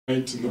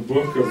In the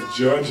book of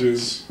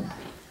Judges.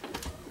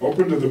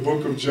 Open to the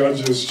book of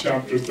Judges,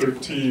 chapter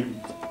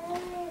 13.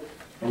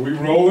 Are we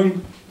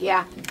rolling?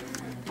 Yeah.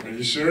 Are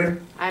you sure?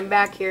 I'm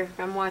back here.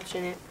 I'm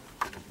watching it.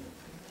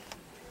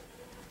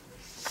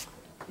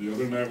 The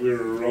other night we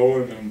were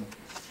rolling and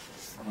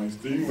my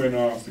thing went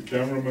off. The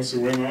camera must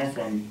have went off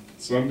on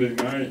Sunday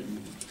night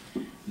and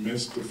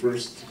missed the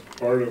first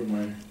part of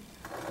my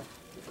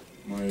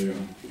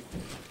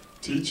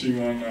teaching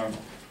on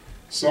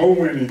soul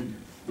winning.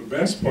 The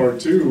best part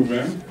too,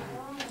 man.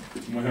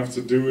 I'm gonna have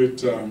to do it,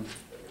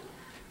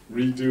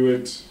 redo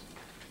it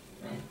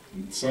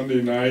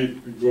Sunday night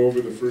and go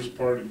over the first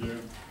part again.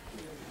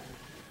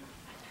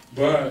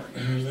 But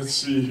let's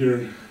see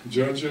here,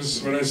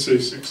 Judges. What did I say?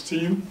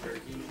 16?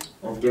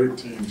 Oh,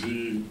 13.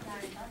 Gee,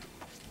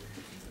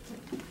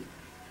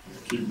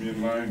 keep me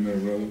in line there,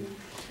 brother.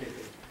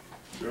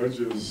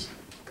 Judges,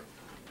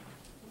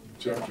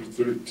 chapter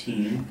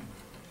 13.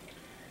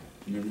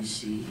 Let me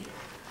see.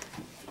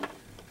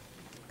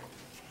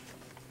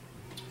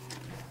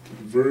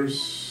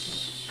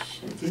 Verse,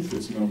 I think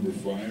it's number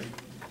 5.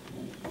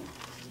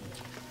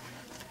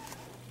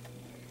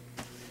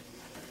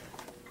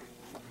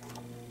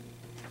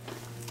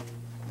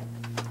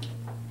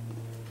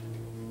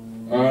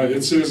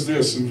 It says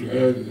this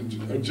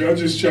in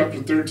Judges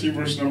chapter 13,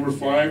 verse number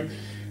 5.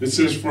 It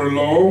says, "For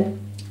lo,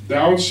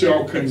 thou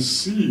shalt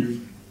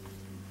conceive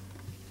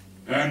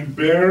and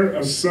bear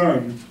a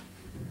son,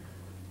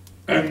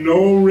 and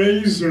no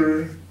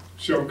razor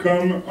shall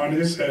come on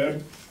his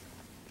head.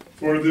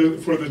 For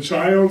the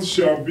child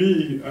shall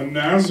be a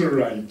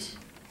Nazarite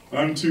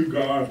unto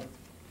God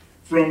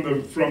from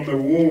the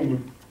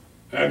womb,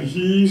 and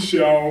he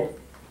shall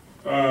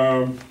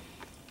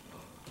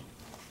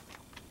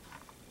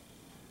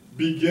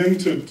begin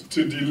to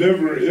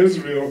deliver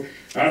Israel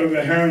out of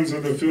the hands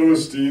of the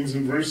Philistines."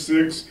 In verse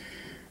 6,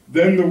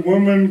 then the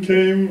woman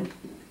came.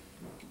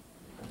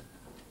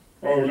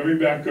 Oh, let me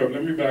back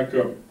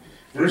up.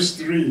 Verse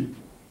 3,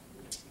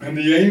 and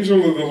the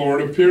angel of the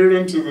Lord appeared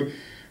unto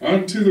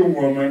the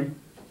woman,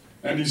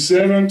 and he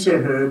said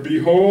unto her,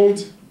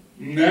 "Behold,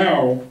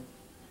 now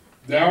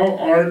thou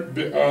art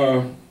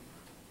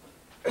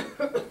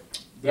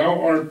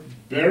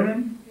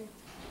barren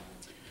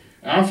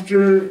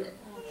after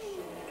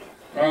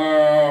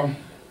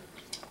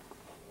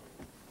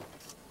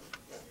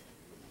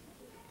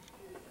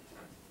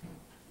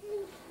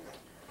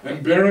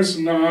and bearest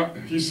not."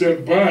 He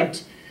said,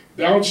 "But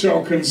thou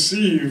shalt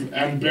conceive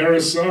and bear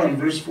a son."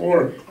 Verse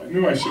 4. I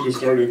knew I should have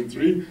started in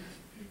 3.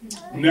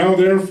 "Now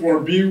therefore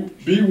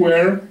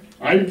beware,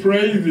 I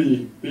pray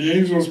thee." The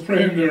angel's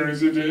praying there. He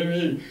said,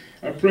 "Hey,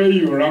 I pray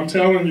you," or I'm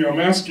telling you, I'm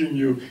asking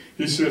you.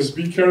 He says,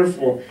 "Be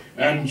careful,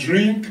 and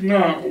drink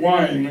not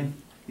wine,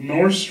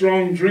 nor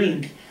strong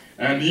drink,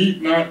 and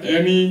eat not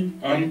any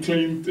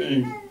unclean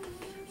thing.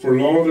 For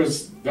lo,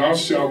 thou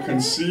shalt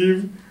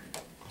conceive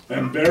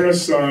and bear a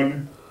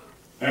son,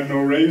 and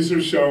no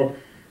razor shall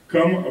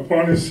come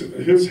upon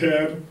his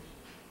head,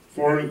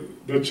 for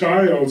the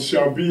child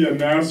shall be a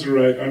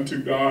Nazarite unto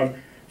God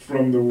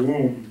from the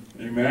womb."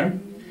 Amen.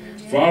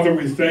 Father,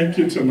 we thank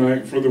you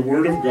tonight for the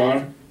word of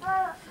God.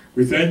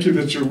 We thank you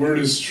that your word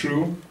is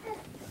true.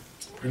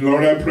 And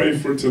Lord, I pray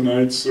for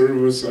tonight's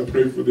service. I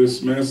pray for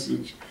this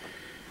message.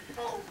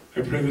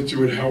 I pray that you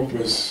would help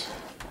us.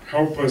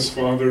 Help us,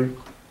 Father,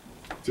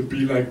 to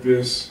be like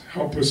this.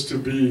 Help us to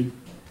be,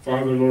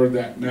 Father, Lord,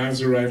 that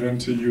Nazarite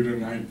unto you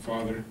tonight,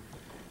 Father.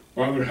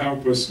 Father,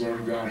 help us,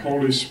 Lord God.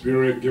 Holy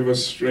Spirit, give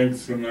us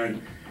strength tonight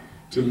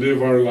to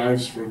live our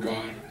lives for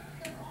God.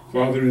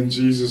 Father, in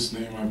Jesus'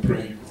 name I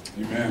pray.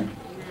 Amen.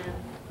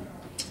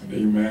 And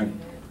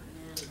amen.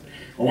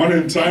 I want to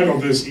entitle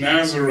this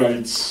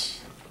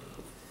Nazarites.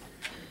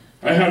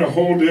 I had a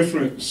whole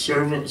different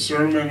sermon,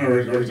 or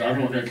I don't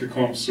know if I could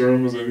call them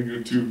sermons. I think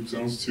they're too,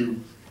 sounds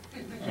too,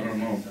 I don't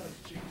know.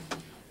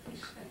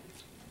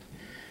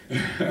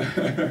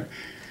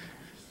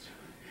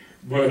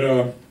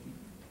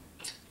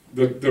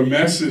 But the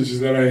message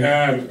that I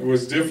had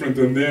was different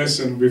than this,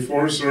 and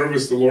before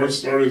service the Lord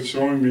started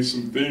showing me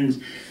some things,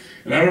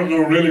 and I don't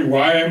know really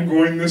why I'm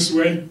going this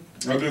way,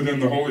 other than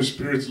the Holy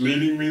Spirit's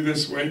leading me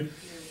this way.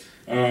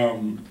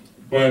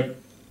 But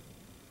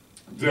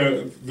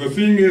the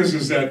thing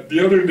is that the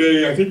other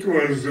day, I think it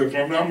was, if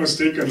I'm not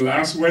mistaken,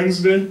 last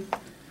Wednesday,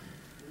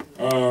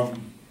 because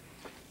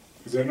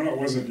I know it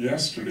wasn't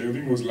yesterday, I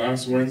think it was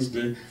last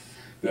Wednesday,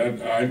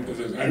 that I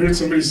heard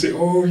somebody say,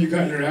 "Oh, you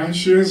got your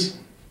ashes?"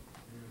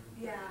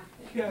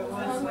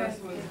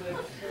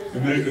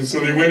 And so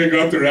they went and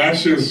got their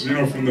ashes, you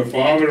know, from the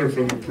father,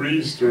 from the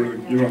priest, or,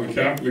 you know, the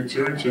Catholic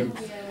Church, and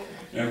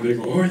they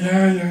go, "Oh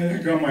yeah,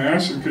 I got my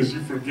ashes," because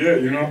you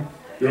forget, you know,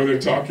 they're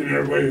talking to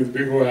everybody with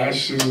big old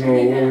ashes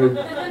all over.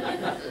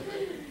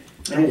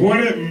 And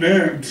what it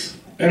meant,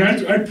 and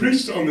I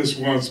preached on this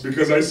once,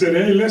 because I said,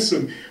 hey,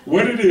 listen,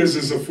 what it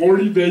is a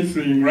 40-day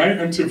thing, right,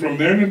 from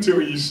then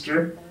until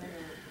Easter,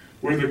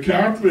 where the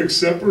Catholics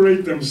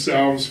separate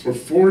themselves for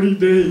 40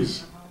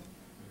 days.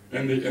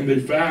 And they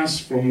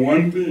fast from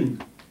one thing,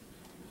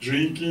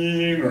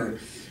 drinking or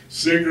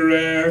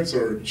cigarettes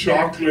or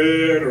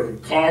chocolate or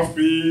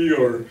coffee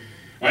or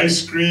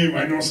ice cream.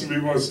 I know some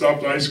people have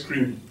stopped ice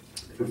cream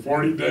for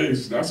 40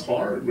 days. That's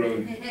hard,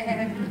 brother.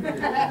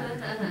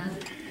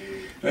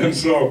 And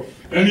so,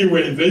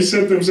 anyway, they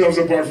set themselves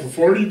apart for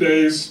 40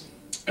 days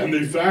and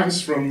they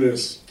fast from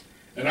this.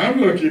 And I'm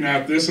looking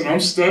at this and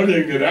I'm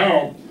studying it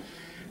out.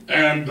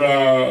 And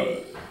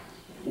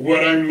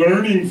what I'm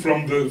learning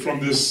from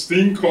this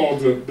thing called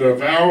the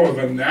vow of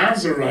a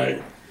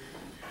Nazarite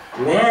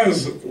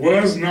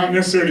was not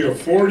necessarily a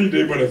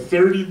 40-day, but a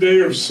 30-day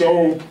or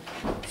so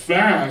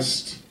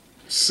fast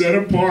set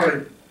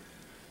apart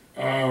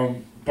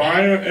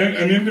by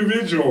an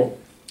individual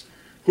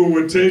who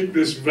would take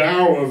this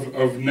vow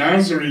of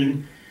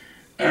Nazarene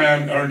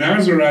or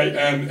Nazarite,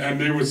 and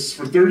they would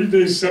for 30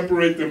 days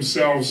separate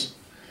themselves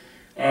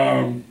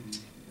from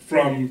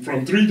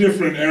 3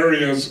 different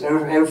areas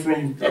or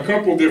from a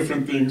couple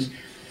different things.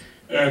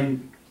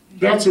 And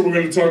that's what we're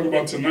going to talk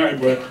about tonight.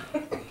 But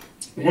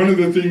one of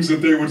the things that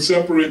they would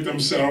separate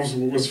themselves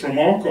was from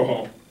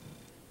alcohol,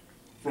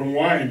 from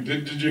wine.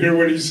 Did you hear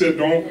what he said?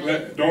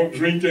 Don't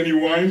drink any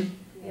wine,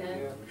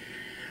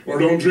 or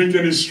don't drink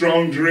any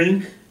strong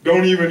drink.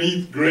 Don't even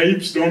eat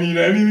grapes. Don't eat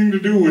anything to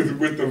do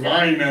with the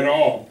vine at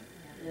all.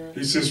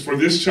 He says, "For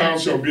this child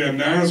shall be a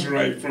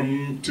Nazarite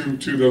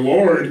to the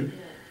Lord.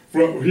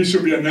 He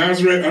shall be a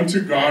Nazarite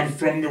unto God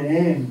from the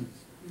womb."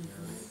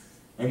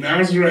 A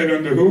Nazarite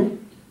unto who?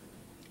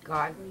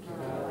 God.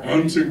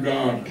 Unto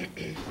God.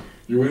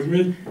 You with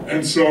me?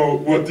 And so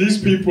what these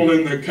people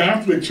in the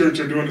Catholic Church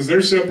are doing is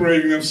they're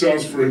separating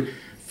themselves for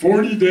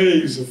 40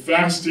 days of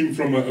fasting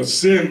from a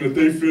sin that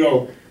they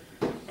feel,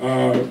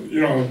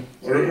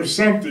 or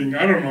something.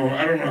 I don't know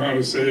how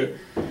to say it.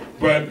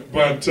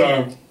 But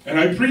and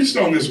I preached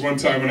on this one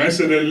time, and I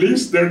said, at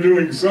least they're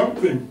doing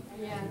something.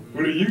 Yeah.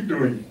 What are you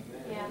doing?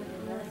 Yeah.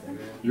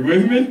 You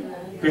with me?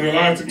 Because a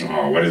lot of people,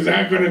 oh, what is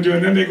that going to do?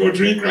 And then they go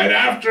drink right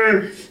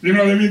after. You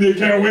know what I mean? They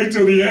can't wait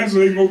till the end so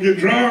they can go get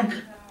drunk.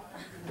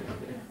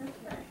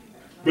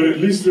 But at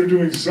least they're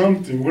doing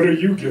something. What are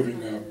you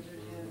giving up?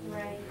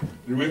 Right.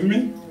 You with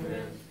me?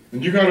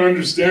 And you got to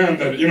understand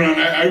that, and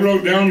I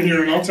wrote down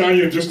here, and I'll tell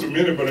you in just a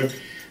minute,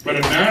 but a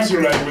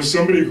Nazarite was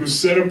somebody who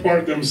set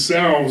apart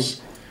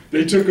themselves.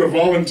 They took a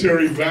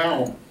voluntary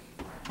vow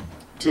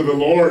to the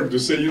Lord to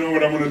say, you know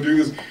what, I'm going to do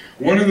this.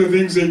 One of the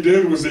things they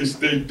did was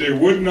they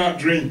would not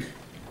drink.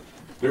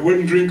 They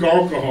wouldn't drink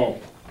alcohol.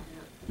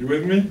 You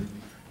with me?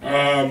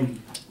 And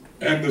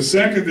the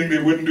second thing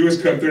they wouldn't do is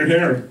cut their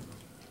hair.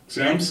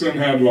 Samson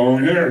had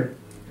long hair.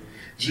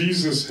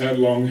 Jesus had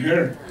long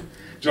hair.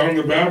 John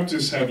the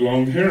Baptist had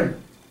long hair.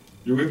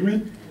 You with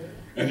me?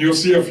 And you'll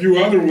see a few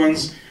other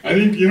ones. I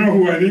think,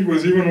 who I think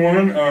was even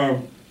one?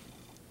 I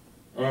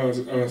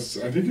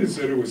think it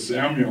said it was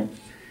Samuel,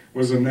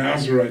 was a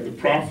Nazarite, the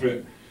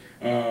prophet,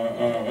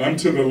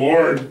 unto the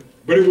Lord.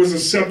 But it was a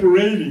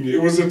separating.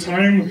 It was a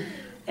time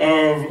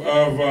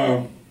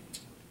of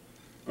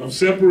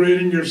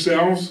separating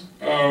yourselves,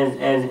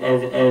 of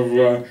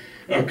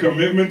a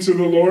commitment to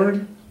the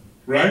Lord,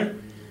 right?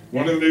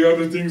 One of the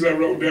other things I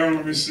wrote down,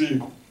 let me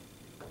see,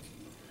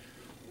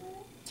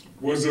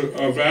 was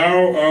a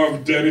vow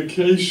of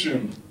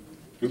dedication,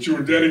 that you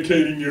were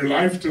dedicating your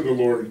life to the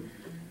Lord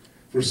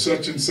for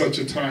such and such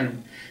a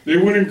time. They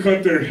wouldn't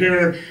cut their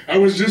hair. I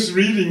was just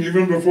reading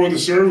even before the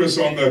service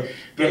on the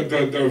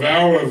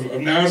vow of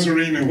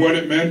Nazarene and what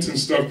it meant and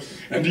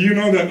stuff. And do you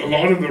know that a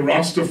lot of the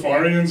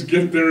Rastafarians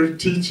get their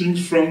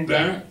teachings from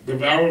that, the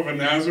vow of a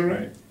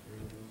Nazarite?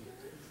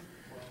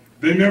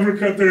 They never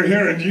cut their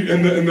hair. And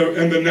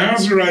the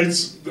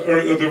Nazarites,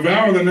 or the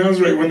vow of the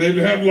Nazarite, when they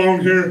had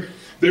long hair,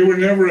 they were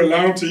never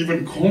allowed to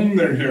even comb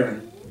their hair.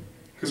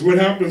 Because what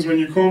happens when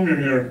you comb your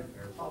hair?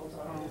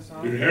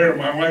 Your hair,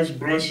 my wife's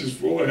brush is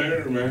full of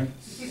hair, man.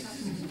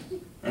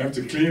 I have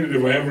to clean it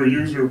if I ever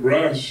use her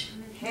brush.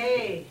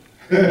 Hey.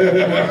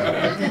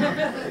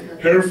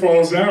 Hair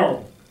falls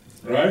out,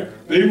 right?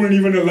 They weren't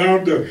even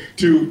allowed to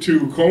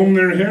comb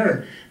their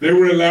hair. They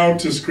were allowed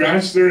to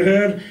scratch their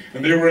head,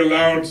 and they were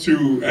allowed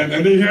to,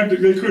 and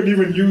they couldn't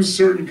even use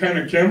certain kind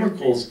of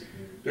chemicals.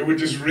 They would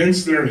just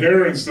rinse their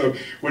hair and stuff.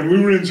 When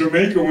we were in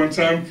Jamaica one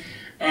time,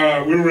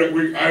 I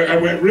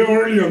went real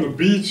early on the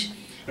beach,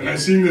 and I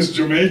seen this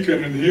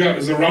Jamaican, and he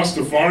was a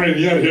Rastafarian.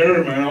 He had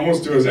hair, man,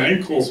 almost to his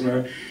ankles,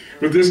 man.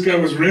 But this guy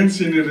was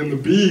rinsing it in the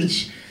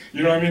beach,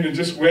 you know what I mean, and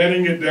just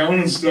wetting it down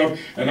and stuff.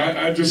 And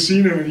I just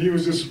seen him, and he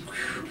was just,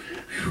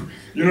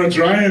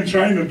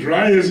 trying to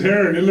dry his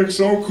hair, and it looked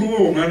so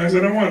cool, man. I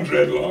said, I want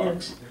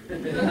dreadlocks.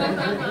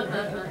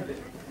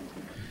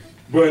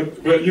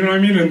 But you know what I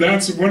mean, and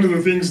that's one of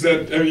the things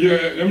that,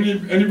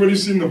 anybody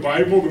seen the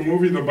Bible, the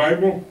movie The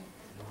Bible?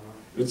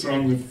 It's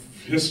on the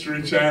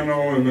History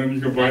Channel, and then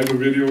you can buy the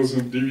videos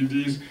and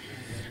DVDs.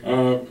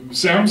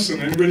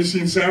 Samson, anybody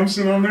seen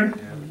Samson on there?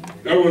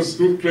 That was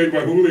played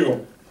by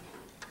Julio.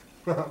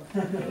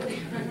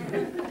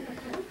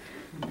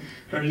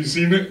 Have you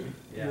seen it?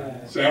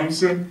 Yeah.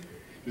 Samson?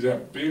 He's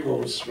that big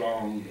old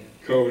strong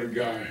colored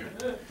guy.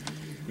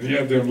 And he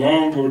had them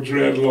long old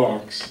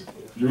dreadlocks.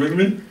 You with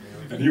me?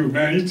 And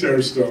he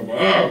tears stuff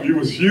up. He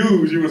was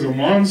huge. He was a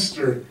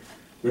monster.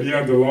 But he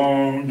had the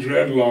long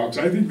dreadlocks.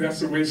 I think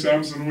that's the way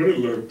Samson would have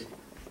looked.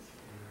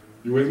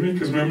 You with me?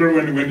 Because remember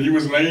when he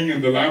was laying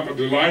in the lap of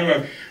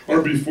Delilah,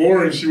 or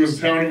before, and she was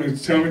telling him,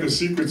 tell me the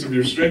secrets of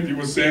your strength, he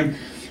was saying,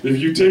 if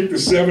you take the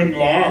 7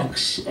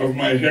 locks of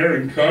my hair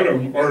and cut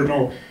them, or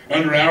no,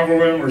 unravel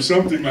them, or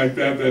something like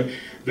that,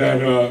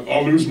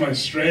 I'll lose my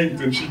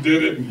strength. And she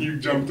did it, and he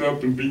jumped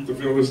up and beat the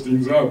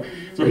Philistines up.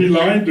 So he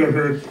lied to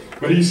her,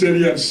 but he said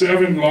he had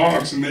 7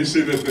 locks, and they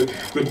say that the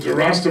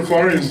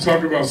Rastafarians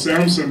talk about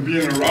Samson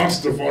being a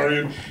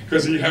Rastafarian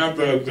because he had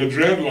the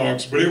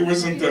dreadlocks, but it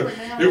wasn't the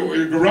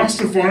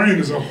Rastafarian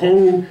is a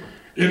whole,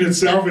 in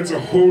itself, it's a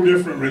whole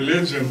different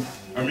religion.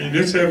 I mean,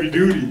 it's heavy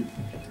duty.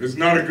 It's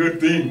not a good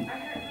thing.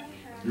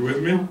 You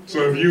with me?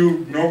 So if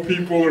you know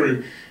people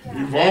are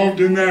involved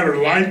in that, or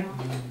like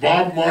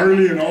Bob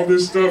Marley and all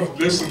this stuff,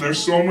 listen,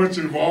 there's so much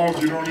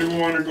involved, you don't even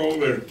want to go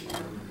there.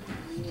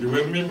 You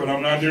with me? But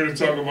I'm not here to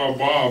talk about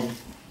Bob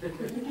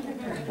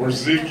or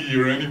Ziggy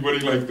or anybody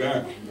like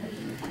that.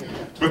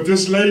 But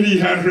this lady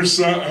had her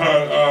son,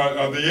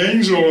 the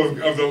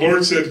angel of the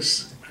Lord said,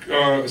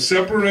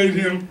 separate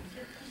him.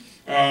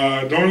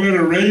 Don't let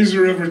a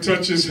razor ever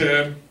touch his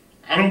head.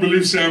 I don't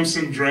believe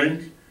Samson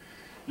drank.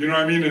 You know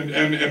what I mean?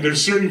 And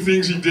there's certain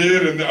things he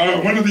did.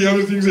 And one of the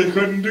other things they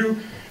couldn't do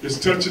is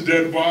touch a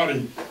dead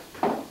body.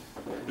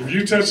 If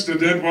you touched a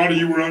dead body,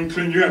 you were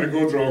unclean. You had to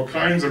go through all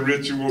kinds of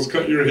rituals,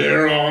 cut your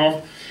hair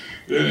off,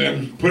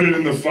 and put it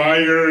in the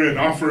fire, and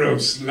offer a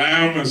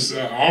lamb as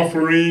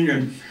offering,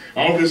 and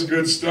all this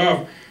good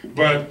stuff.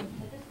 But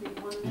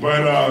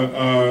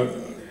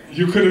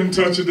you couldn't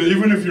touch it.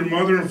 Even if your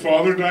mother and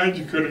father died,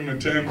 you couldn't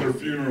attend their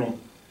funeral.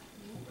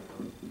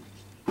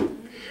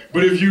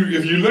 But if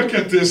you look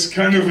at this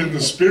kind of in the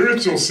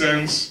spiritual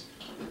sense,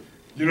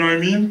 you know what I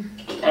mean?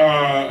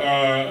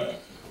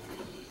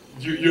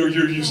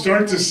 You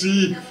start to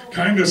see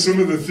kind of some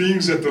of the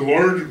things that the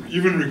Lord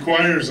even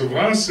requires of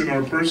us in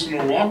our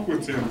personal walk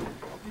with Him.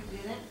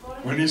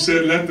 When He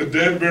said, let the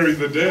dead bury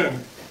the dead.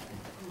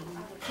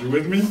 You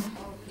with me?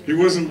 He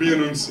wasn't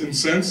being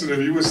insensitive.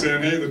 He was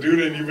saying, hey, the dude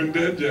ain't even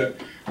dead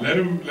yet. Let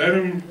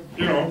him,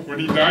 you know, when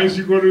he dies,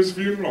 you go to his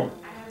funeral.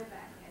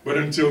 But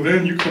until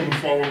then, you come and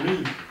follow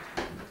me.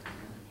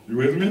 You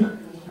with me?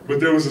 But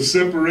there was a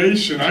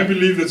separation. I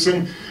believe that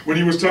when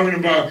he was talking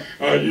about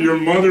your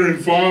mother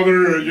and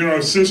father, you know,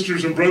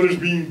 sisters and brothers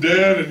being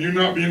dead and you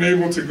not being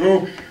able to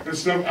go and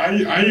stuff,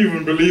 I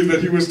even believe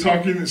that he was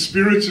talking,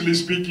 spiritually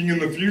speaking, in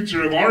the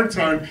future of our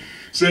time,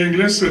 saying,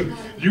 listen,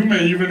 you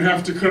may even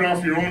have to cut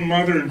off your own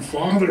mother and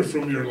father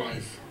from your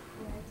life.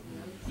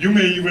 You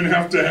may even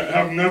have to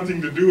have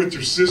nothing to do with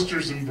your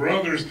sisters and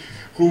brothers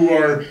who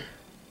are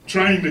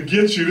trying to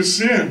get you to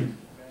sin.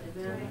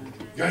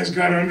 You guys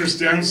got to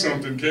understand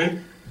something, okay?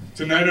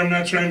 Tonight I'm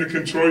not trying to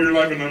control your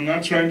life, and I'm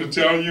not trying to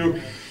tell you,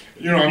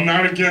 you know, I'm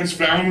not against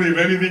family. If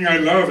anything I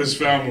love is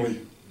family.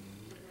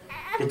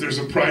 But there's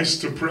a price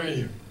to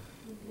pray.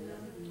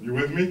 You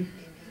with me?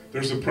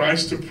 There's a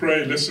price to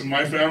pray. Listen,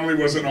 my family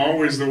wasn't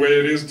always the way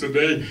it is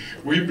today.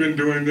 We've been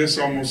doing this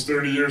almost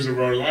 30 years of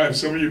our lives.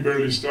 Some of you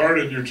barely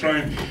started.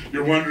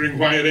 You're wondering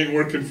why it ain't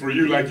working for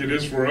you like it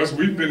is for us.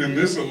 We've been in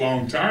this a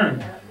long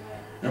time.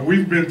 And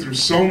we've been through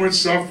so much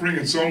suffering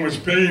and so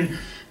much pain,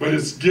 but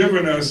it's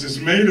given us, it's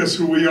made us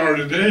who we are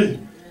today.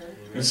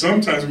 And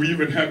sometimes we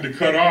even had to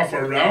cut off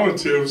our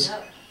relatives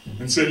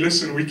and say,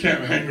 listen, we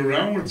can't hang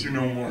around with you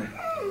no more.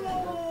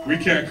 We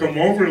can't come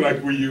over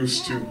like we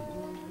used to.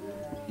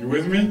 You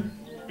with me?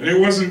 And it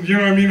wasn't, you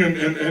know what I mean? And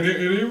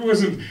it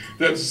wasn't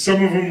that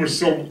some of them were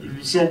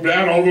so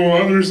bad, although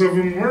others of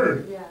them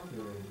were.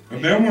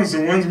 And them was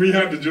the ones we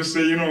had to just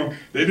say, you know,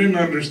 they didn't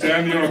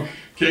understand, you know,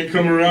 can't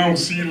come around,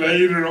 see you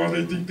later, oh,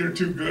 they think they're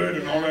too good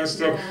and all that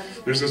stuff.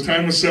 There's a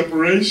time of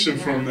separation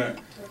from that.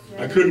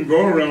 I couldn't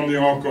go around the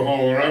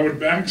alcohol or I would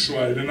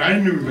backslide, and I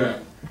knew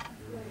that.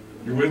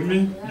 You with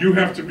me? You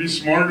have to be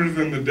smarter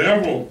than the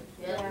devil.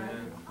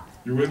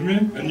 You with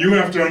me? And you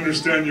have to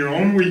understand your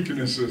own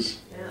weaknesses.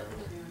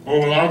 Oh,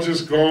 well, I'll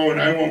just go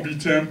and I won't be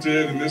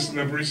tempted and this and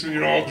that. Pretty soon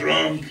you're all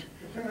drunk.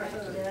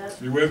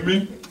 You with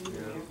me?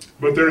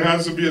 But there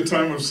has to be a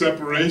time of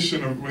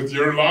separation with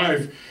your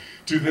life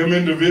to them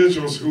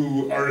individuals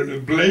who are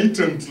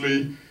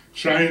blatantly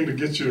trying to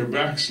get you to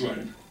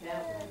backslide.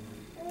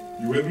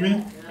 You with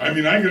me? I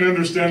mean, I can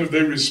understand if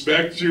they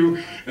respect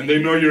you and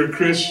they know you're a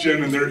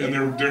Christian and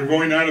they're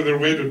going out of their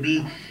way to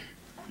be,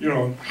 you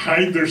know,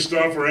 hide their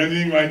stuff or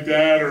anything like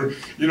that, or,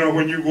 you know,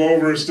 when you go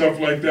over stuff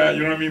like that,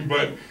 you know what I mean?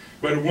 But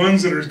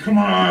ones that are, come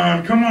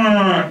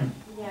on,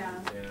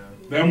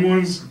 them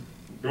ones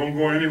don't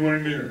go anywhere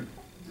near.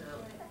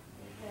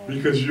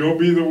 Because you'll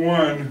be the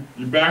one,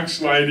 you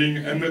backsliding,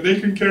 and that they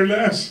can care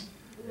less.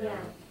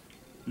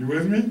 You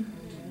with me?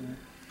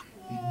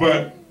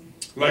 But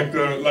like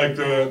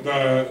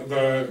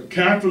the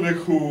Catholic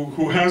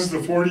who has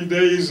the 40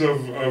 days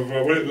of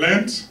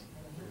Lent,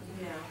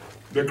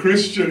 the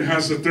Christian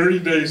has the 30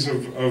 days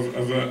of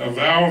a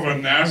vow of a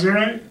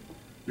Nazarite.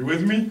 You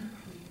with me?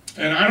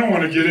 And I don't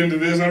want to get into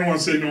this. I don't want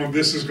to say, no,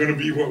 this is going to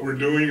be what we're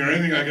doing or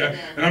anything like that.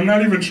 And I'm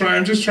not even trying.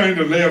 I'm just trying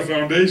to lay a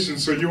foundation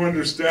so you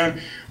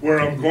understand where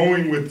I'm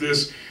going with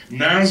this.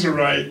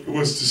 Nazarite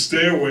was to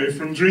stay away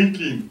from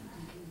drinking.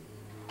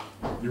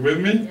 You with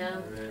me? Yeah.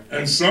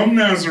 And some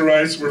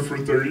Nazarites were for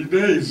 30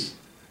 days.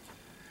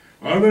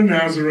 Other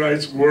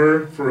Nazarites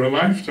were for a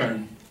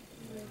lifetime.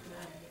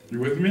 You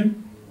with me?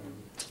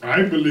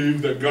 I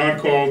believe that God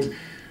called,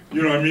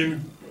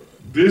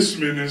 this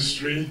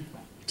ministry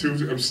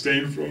to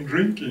abstain from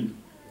drinking.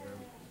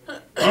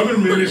 Other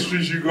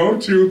ministries you go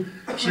to,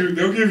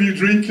 they'll give you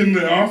drink in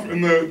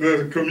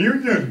the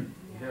communion.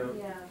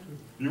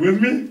 You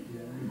with me?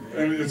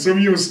 And some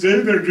of you will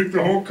stay there, drink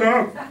the whole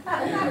cup.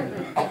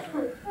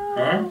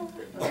 Huh?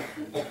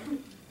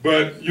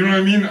 But, you know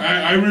what I mean?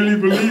 I really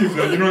believe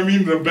that,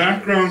 the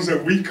backgrounds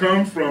that we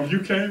come from, you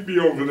can't be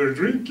over there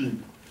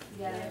drinking.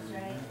 Yeah, that's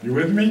right. You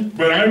with me?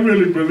 But I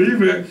really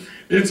believe it.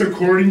 It's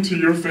according to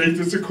your faith.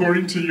 It's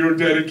according to your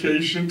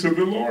dedication to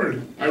the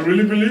Lord. I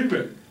really believe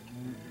it.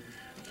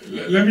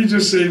 Let me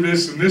just say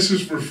this, and this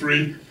is for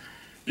free.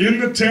 In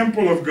the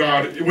temple of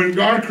God, when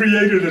God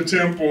created a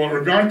temple,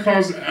 or God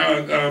caused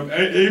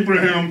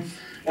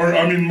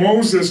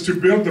Moses to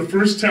build the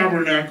first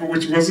tabernacle,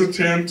 which was a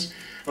tent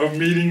of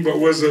meeting, but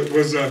was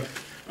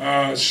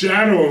a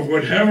shadow of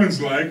what heaven's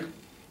like,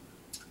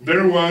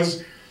 there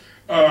was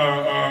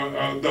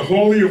the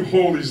Holy of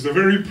Holies, the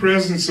very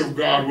presence of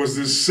God, was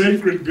this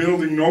sacred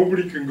building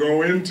nobody can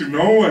go into.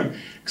 No one,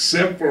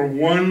 except for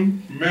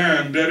one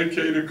man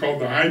dedicated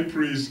called the high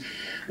priest,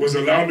 was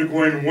allowed to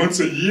go in once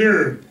a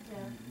year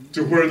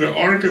to where the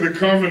Ark of the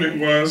Covenant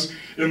was,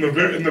 and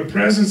the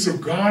presence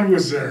of God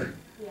was there.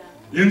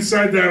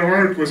 Inside that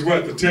ark was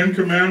what? The 10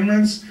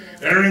 Commandments,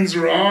 Aaron's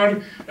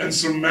rod, and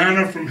some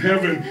manna from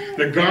heaven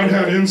that God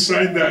had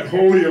inside that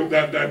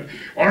that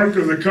Ark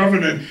of the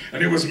Covenant,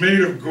 and it was made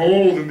of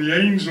gold. And the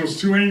angels,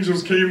 2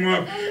 angels, came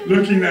up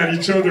looking at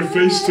each other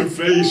face to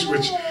face,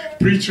 which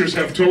preachers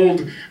have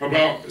told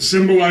about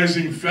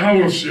symbolizing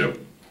fellowship.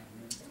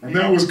 And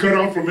that was cut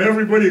off from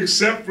everybody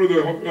except for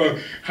the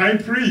high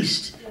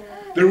priest.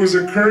 There was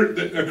a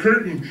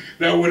curtain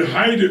that would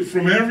hide it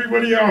from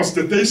everybody else.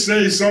 That they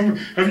say,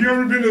 have you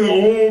ever been to the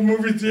old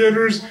movie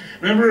theaters?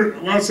 Remember,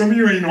 well, some of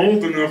you ain't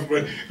old enough,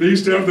 but they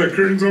used to have the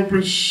curtains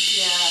open,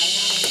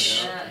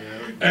 shh,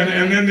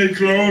 and then they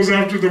close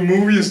after the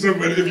movie and stuff.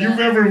 But if you've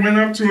ever went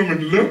up to them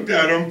and looked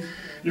at them,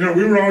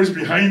 we were always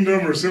behind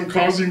them, or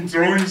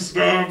throwing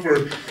stuff,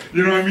 or,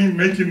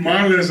 making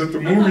males at the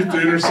movie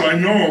theater, so I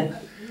know.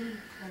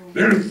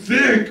 They're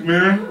thick,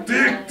 man,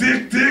 thick.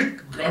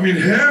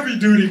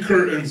 Heavy-duty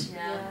curtains.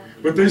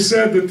 But they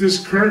said that this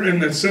curtain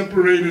that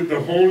separated the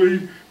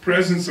holy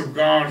presence of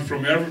God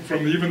from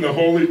even the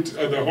holy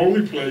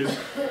place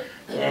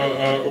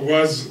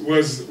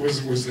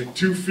was like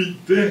 2 feet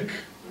thick.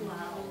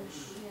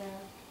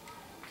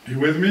 You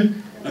with me?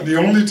 And the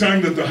only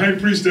time that the high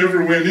priest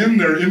ever went in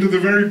there, into the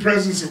very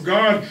presence of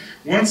God,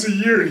 once a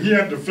year, and he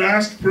had to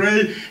fast,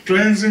 pray,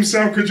 cleanse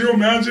himself. Could you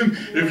imagine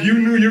if you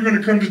knew you're going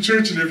to come to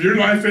church, and if your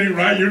life ain't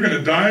right, you're going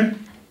to die?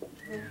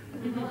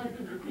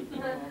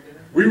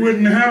 We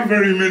wouldn't have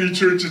very many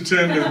church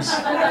attendance.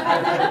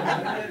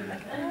 Huh?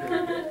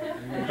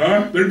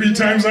 There'd be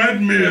times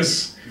I'd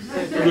miss.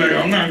 I'd be like,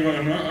 I'm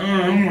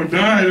going to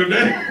die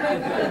today.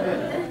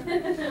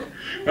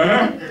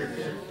 Huh?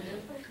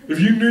 If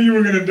you knew you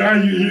were going to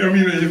die,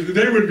 if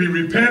they would be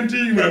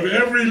repenting of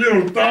every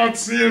little thought,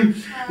 sin,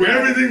 with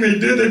everything they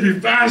did. They'd be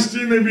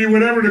fasting, they'd be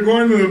whatever to go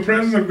into the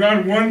presence of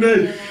God. One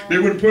day, they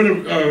would put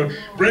a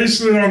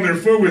bracelet on their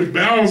foot with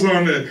bells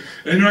on it,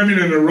 and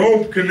a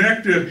rope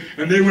connected,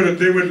 and they would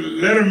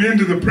let them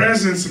into the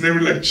presence, and they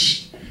would like,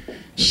 shh,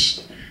 shh,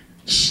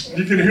 shh.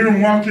 You can hear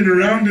them walking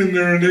around in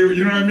there, and they,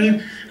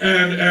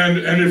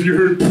 and if you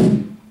heard,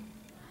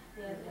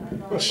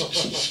 you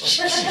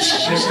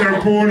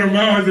start pulling them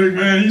out. I think,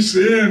 man, he's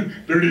sin,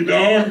 dirty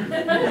dog.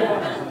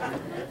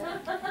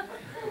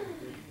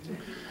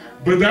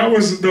 But that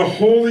was the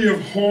Holy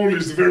of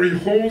Holies. The very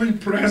holy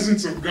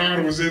presence of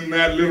God was in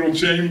that little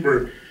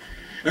chamber.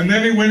 And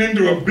then he went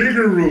into a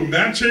bigger room.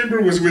 That chamber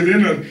was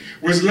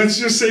let's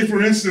just say,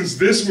 for instance,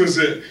 this was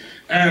it.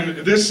 And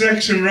this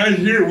section right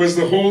here was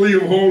the Holy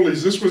of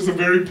Holies. This was the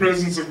very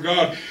presence of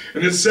God.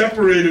 And it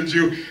separated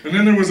you. And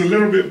then there was a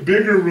little bit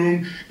bigger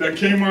room that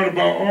came out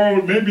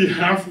about, maybe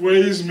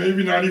halfways,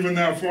 maybe not even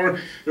that far.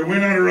 That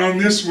went out around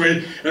this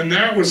way. And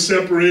that was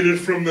separated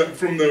from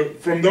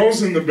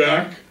those in the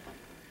back.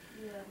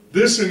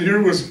 This in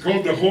here was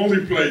called the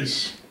holy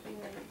place.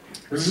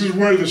 This is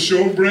where the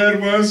showbread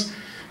was.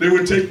 They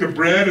would take the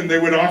bread and they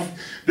would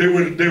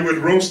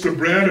roast the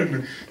bread,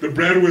 and the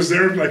bread was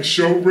there like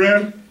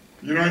showbread.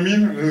 You know what I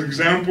mean? An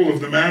example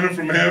of the manna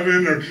from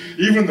heaven, or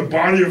even the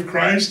body of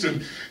Christ.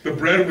 And the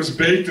bread was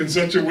baked in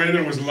such a way that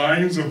it was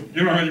lines of,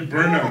 how you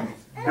burn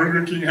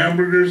Burger King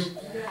hamburgers?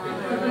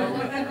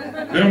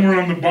 Them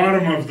were on the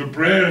bottom of the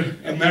bread,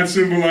 and that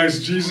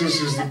symbolized Jesus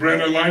as the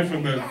bread of life,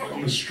 and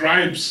the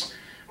stripes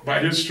By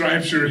his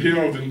stripes you're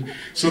healed. And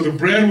so the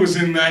bread was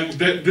in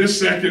this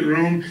second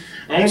room.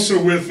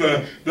 Also with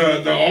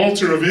the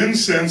altar of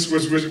incense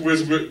was,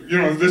 you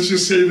know, let's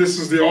just say this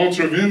is the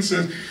altar of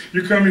incense.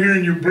 You come here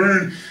and you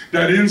burn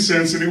that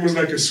incense, and it was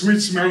like a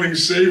sweet smelling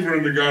savor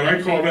unto God.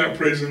 I call that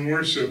praise and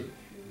worship.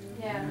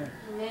 Yeah.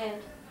 Amen.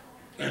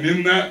 And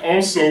in that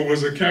also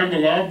was a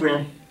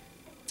candelabra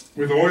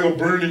with oil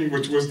burning,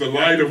 which was the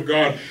light of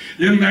God.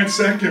 In that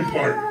second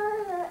part,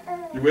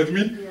 you with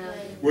me? Yeah.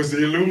 Was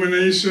the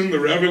illumination, the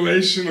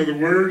revelation of the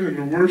word, and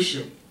the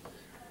worship.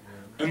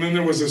 And then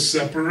there was a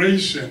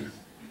separation.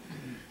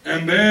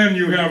 And then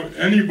you have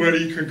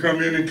anybody can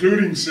come in,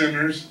 including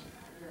sinners,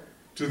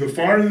 to the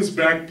farthest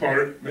back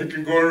part. They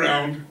can go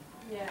around,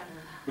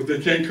 but they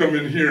can't come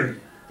in here.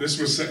 This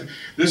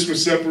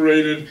was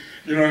separated,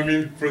 you know what I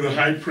mean, for the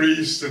high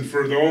priest and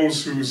for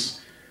those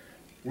whose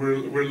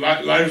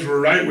lives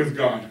were right with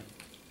God.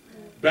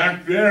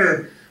 Back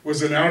there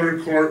was an outer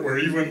court where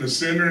even the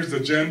sinners, the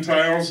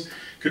Gentiles,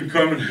 could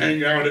come and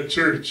hang out at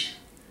church.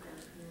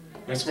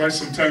 That's why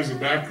sometimes the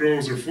back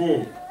rows are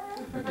full.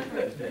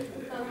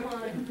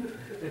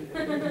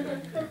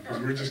 Because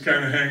we're just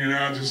kind of hanging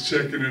out, just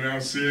checking it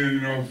out, seeing,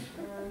 you know.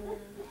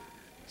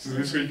 So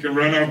this week you can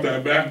run out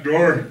that back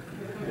door,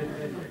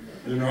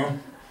 you know.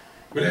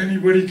 But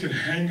anybody can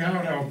hang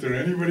out there.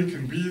 Anybody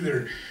can be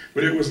there.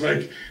 But it was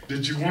like,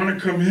 did you want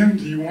to come in?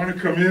 Do you want to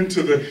come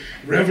into the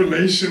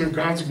revelation of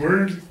God's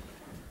word?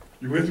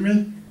 You with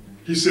me?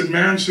 He said,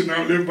 man should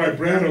not live by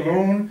bread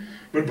alone,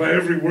 but by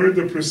every word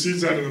that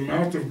proceeds out of the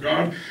mouth of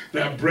God.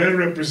 That bread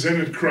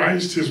represented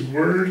Christ, his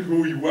word,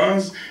 who he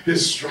was,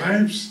 his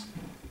stripes.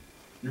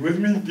 You with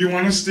me? Do you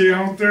want to stay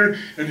out there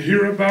and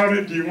hear about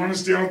it? Do you want to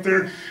stay out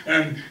there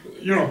and,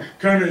 you know,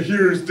 kind of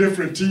hear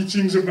different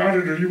teachings about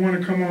it? Or do you want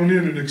to come on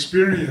in and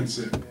experience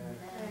it?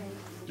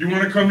 You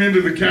want to come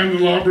into the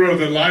candelabra of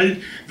the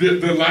light,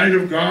 the light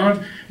of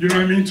God, you know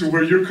what I mean, to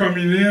where you're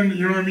coming in,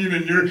 you know what I mean,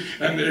 and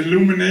the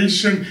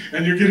illumination,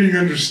 and you're getting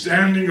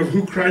understanding of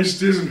who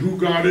Christ is and who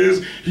God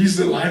is. He's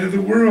the light of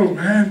the world,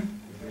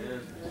 man.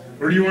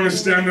 Or do you want to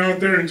stand out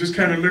there and just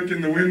kind of look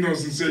in the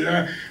windows and say,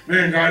 yeah,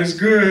 man, God is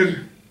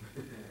good.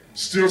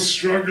 Still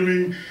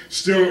struggling,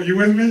 still, you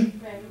with me?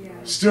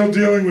 Still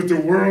dealing with the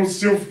world,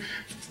 still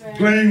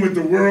playing with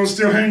the world,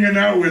 still hanging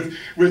out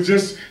with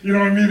just, you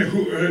know what I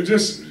mean,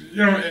 just,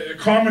 you know,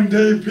 common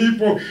day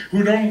people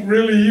who don't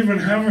really even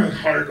have a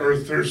heart or a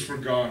thirst for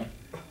God.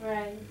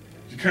 Right.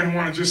 You kind of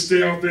want to just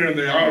stay out there in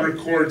the outer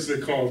courts, they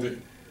called it.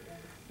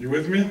 You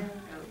with me?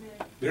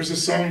 There's a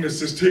song that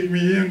says, take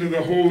me into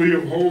the Holy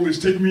of Holies,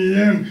 take me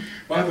in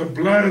by the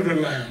blood of the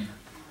Lamb.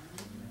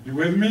 You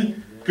with me?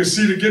 Because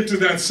see, to get to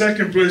that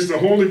second place, the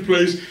holy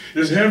place,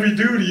 is heavy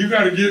duty. You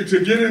got to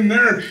get in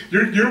there.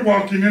 You're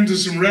walking into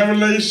some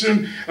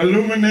revelation,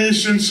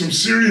 illumination, some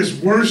serious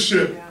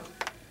worship.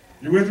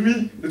 You with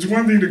me? It's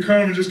one thing to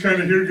come and just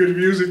kind of hear good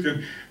music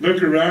and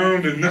look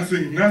around and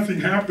nothing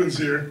happens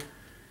here.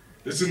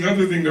 It's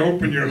another thing to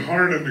open your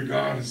heart unto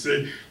God and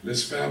say,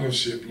 let's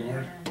fellowship,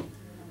 Lord.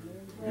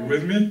 You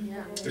with me?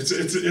 It's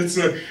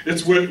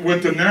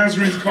what the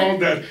Nazarenes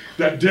called that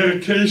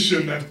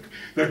dedication,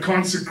 that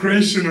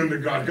consecration unto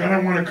God. God, I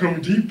want to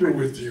come deeper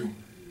with you.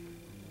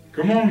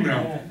 Come on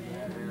now.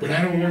 But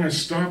I don't want to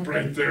stop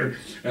right there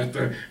at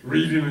the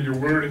reading of your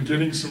word and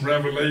getting some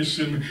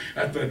revelation,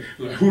 at the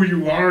who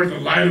you are,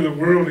 the light of the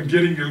world, and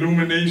getting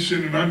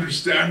illumination and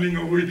understanding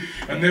of who you,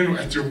 and then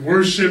at your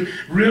worship,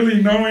 really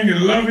knowing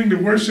and loving to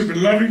worship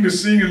and loving to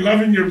sing and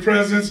loving your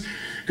presence.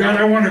 God,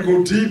 I want to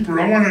go deeper.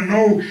 I want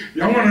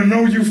to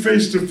know you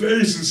face to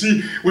face. And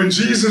see, when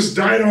Jesus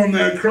died on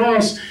that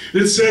cross,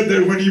 it said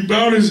that when he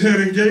bowed his head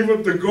and gave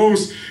up the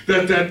ghost,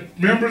 that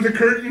remember the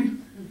curtain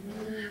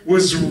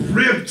was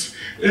ripped.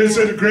 It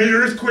said a great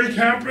earthquake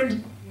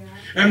happened,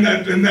 and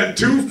that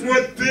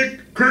 2-foot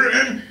thick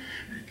curtain.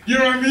 You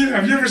know what I mean?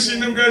 Have you ever seen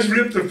them guys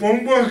rip the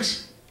phone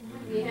books?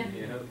 Yeah.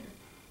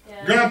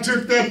 God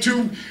took that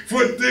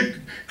 2-foot thick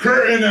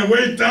curtain that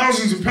weighed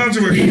thousands of pounds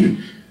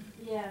and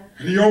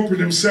and he opened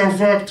himself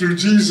up through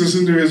Jesus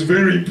into his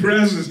very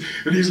presence.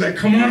 And he's like,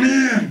 come on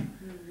in.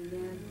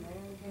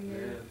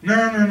 No,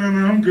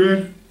 I'm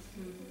good.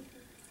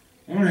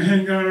 I want to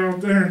hang out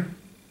there.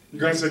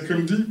 And God said,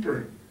 come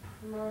deeper.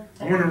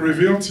 I want to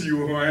reveal to you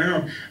who I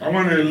am. I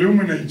want to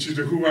illuminate you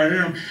to who I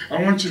am.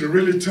 I want you to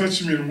really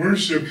touch me in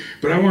worship.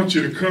 But I want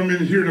you to come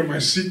in here to my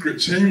secret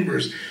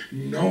chambers.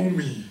 Know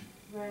me.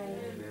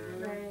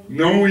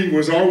 Knowing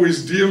was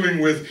always dealing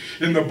with,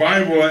 in the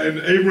Bible, and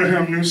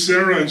Abraham knew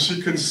Sarah and she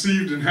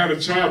conceived and had a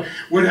child.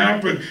 What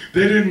happened?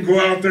 They didn't go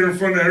out there in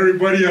front of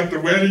everybody at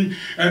the wedding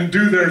and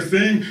do their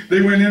thing.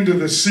 They went into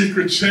the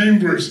secret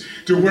chambers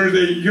to where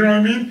they, you know what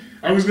I mean?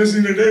 I was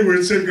listening today where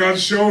it said God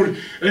showed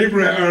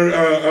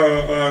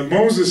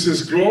Moses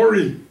his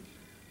glory.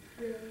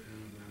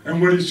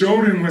 And what he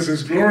showed him was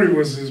his glory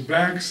was his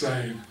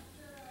backside.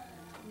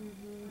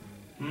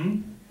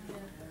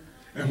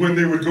 And when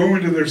they would go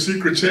into their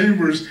secret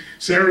chambers,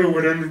 Sarah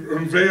would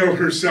unveil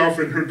herself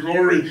in her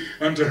glory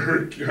unto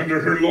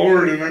her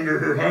Lord and under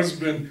her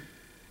husband.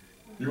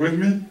 You with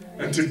me?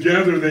 And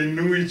together they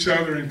knew each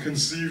other and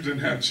conceived and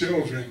had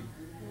children.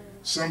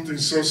 Something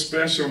so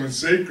special and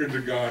sacred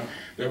to God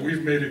that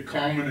we've made it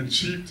common and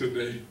cheap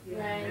today.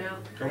 Right.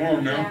 Come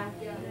on now.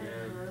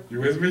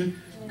 You with me?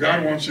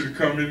 God wants you to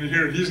come in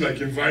here. He's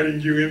like inviting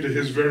you into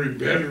his very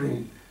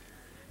bedroom.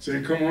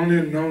 Saying, come on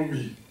in, know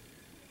me.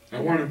 I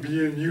want to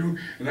be in you,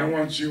 and I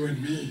want you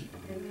in me.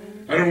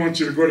 I don't want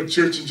you to go to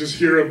church and just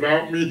hear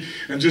about me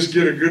and just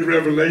get a good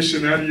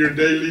revelation out of your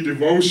daily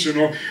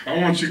devotional. I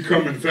want you to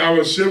come and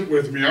fellowship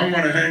with me. I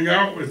want to hang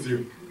out with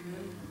you.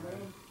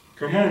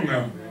 Come on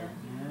now.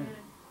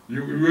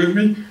 You with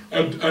me?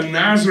 A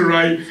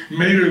Nazarite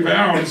made a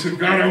vow and said,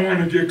 God, I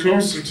want to get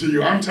closer to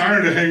you. I'm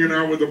tired of hanging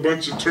out with a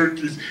bunch of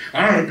turkeys.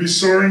 I want to be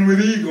soaring with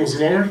eagles,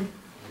 Lord.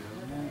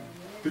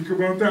 Think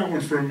about that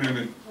one for a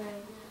minute.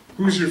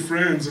 Who's your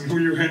friends and who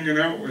you're hanging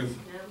out with?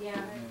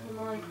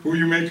 Who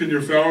you making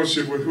your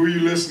fellowship with? Who you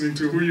listening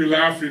to? Who you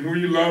laughing? Who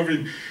you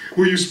loving?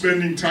 Who you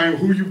spending time?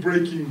 Who you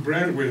breaking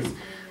bread with?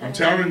 I'm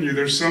telling you,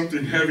 there's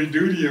something heavy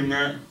duty in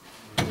that.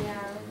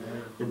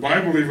 The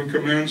Bible even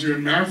commands you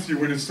in Matthew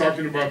when it's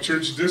talking about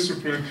church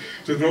discipline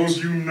to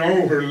those you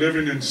know who are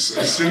living in a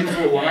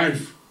sinful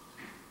life.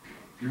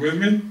 You with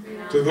me?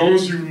 To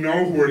those you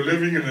know who are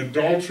living an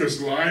adulterous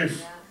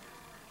life.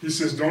 He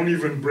says, don't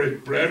even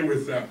break bread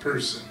with that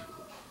person.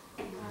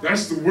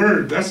 That's the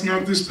word. That's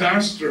not this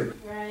pastor.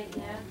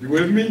 You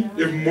with me?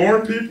 If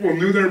more people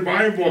knew their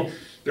Bible,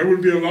 there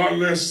would be a lot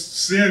less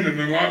sin and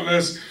a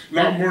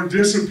lot more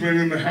discipline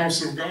in the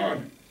house of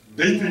God.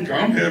 They think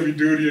I'm heavy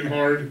duty and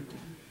hard.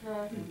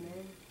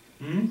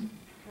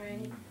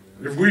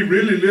 If we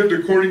really lived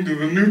according to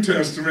the New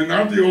Testament,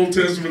 not the Old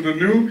Testament, the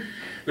New,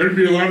 there'd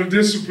be a lot of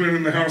discipline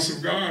in the house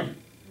of God.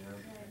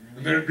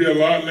 And there'd be a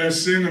lot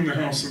less sin in the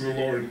house of the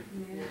Lord.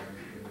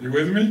 You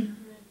with me?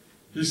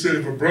 He said,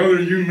 if a brother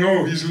you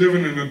know, he's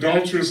living an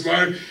adulterous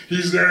life,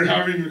 he's there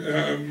having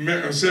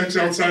sex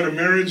outside of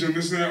marriage and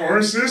this and that, or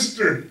a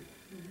sister,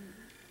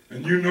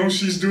 and you know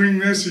she's doing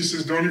this, he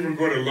says, don't even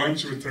go to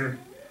lunch with her.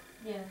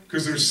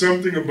 Because there's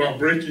something about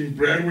breaking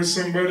bread with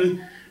somebody,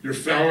 you're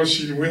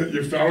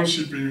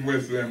fellowshipping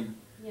with them.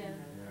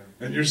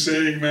 And you're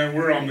saying, man,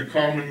 we're on the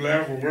common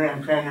level, we're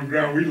on common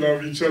ground, we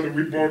love each other,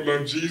 we both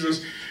love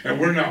Jesus, and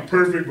we're not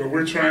perfect, but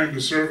we're trying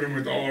to serve him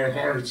with all our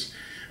hearts.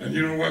 And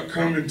you know what?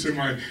 Come into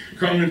my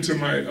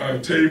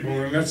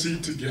table and let's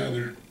eat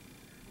together.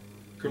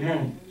 Come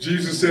on.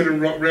 Jesus said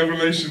in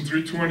Revelation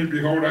 3:20,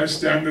 behold, I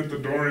stand at the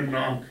door and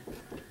knock.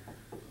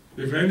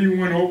 If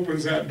anyone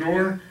opens that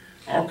door,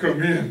 I'll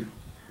come in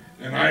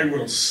and I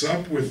will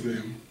sup with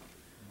them.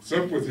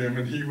 Sup with him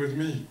and he with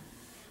me.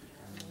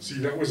 See,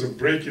 that was a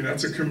breaking.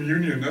 That's a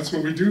communion. That's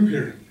what we do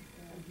here.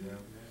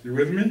 You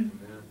with me?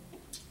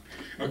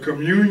 A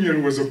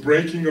communion was a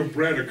breaking of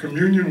bread. A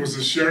communion was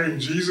a sharing.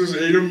 Jesus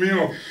ate a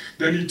meal.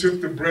 Then he took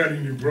the bread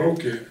and he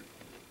broke it.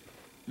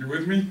 You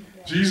with me?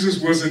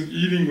 Jesus wasn't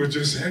eating with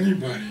just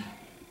anybody.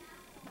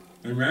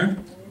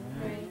 Amen?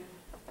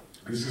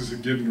 This is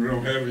getting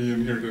real heavy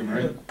in here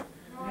tonight.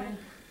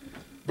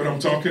 But I'm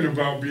talking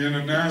about being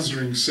a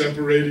Nazarene,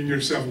 separating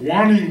yourself,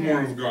 wanting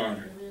more of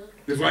God.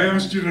 If I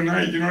asked you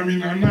tonight, you know what I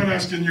mean? I'm not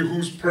asking you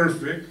who's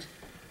perfect.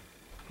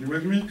 You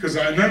with me? Because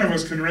none of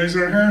us can raise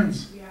our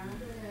hands.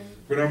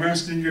 But I'm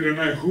asking you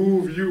tonight,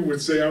 who of you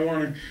would say, I know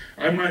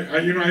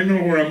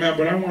where I'm at,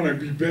 but I want to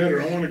be better.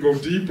 I want to go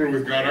deeper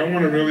with God. I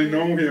want to really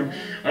know him.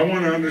 I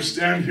want to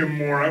understand him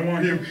more. I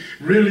want him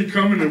really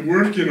coming and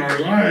work in our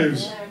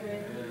lives.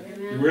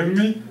 You with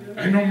me?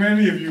 I know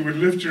many of you would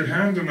lift your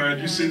hand tonight.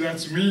 You say,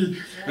 that's me.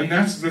 And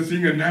that's the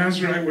thing a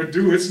Nazarite would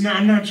do.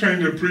 I'm not trying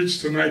to preach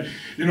tonight,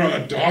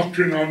 a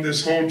doctrine on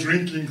this whole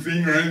drinking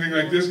thing or anything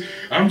like this.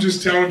 I'm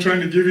just trying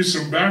to give you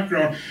some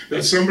background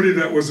that somebody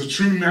that was a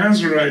true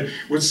Nazarite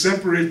would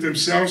separate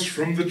themselves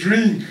from the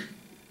drink.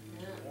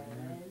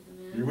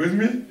 You with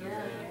me?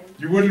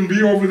 You wouldn't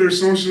be over there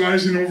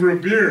socializing over a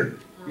beer.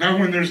 Not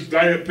when there's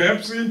Diet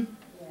Pepsi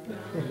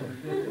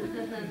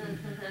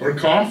or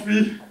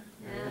coffee.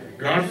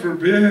 God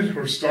forbid,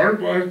 or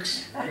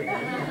Starbucks,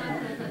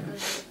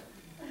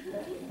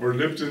 or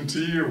Lipton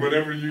tea, or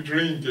whatever you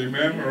drink,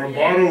 amen, or a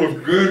bottle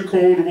of good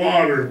cold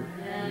water.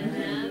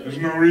 There's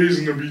no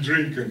reason to be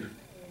drinking.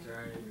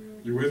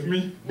 You with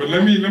me? But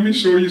let me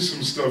show you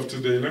some stuff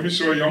today. Let me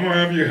show you. I'm going to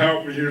have you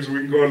help me here so we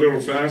can go a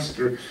little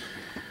faster.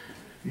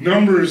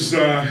 Numbers,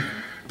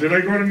 did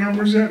I go to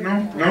Numbers yet?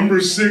 No?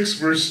 Numbers 6,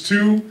 verse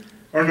 2,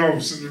 or no,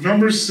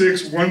 Numbers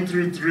 6, 1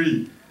 through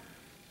 3.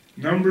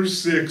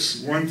 Numbers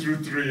 6, 1 through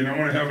 3. And I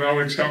want to have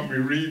Alex help me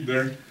read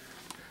there.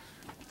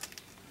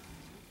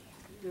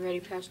 You ready,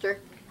 Pastor?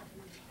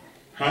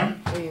 Huh?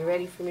 Are you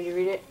ready for me to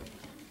read it?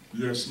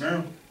 Yes,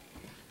 ma'am.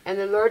 And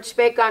the Lord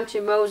spake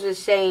unto Moses,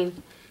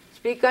 saying,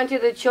 Speak unto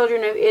the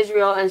children of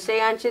Israel, and say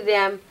unto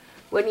them,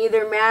 When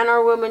either man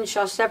or woman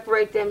shall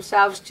separate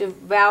themselves to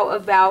vow a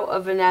vow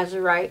of a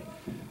Nazarite,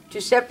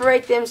 to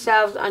separate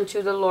themselves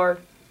unto the Lord,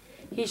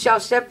 he shall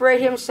separate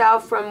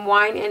himself from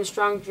wine and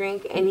strong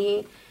drink, and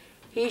he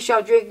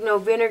shall drink no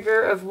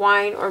vinegar of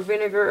wine or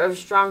vinegar of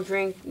strong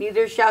drink,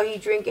 neither shall he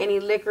drink any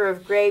liquor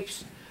of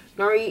grapes,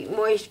 nor eat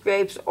moist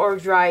grapes or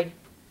dried.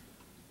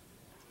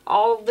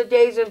 All the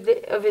days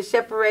of his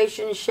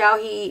separation shall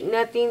he eat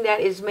nothing that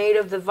is made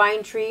of the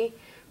vine tree,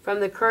 from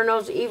the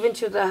kernels even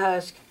to the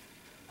husk.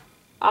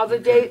 All the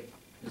days.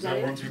 Is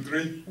that 1 through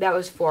 3? That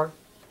was 4.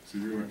 So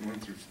you went 1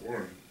 through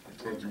 4. I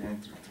told you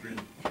 1 through 3.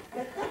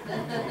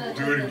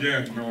 Do it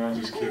again. No, I'm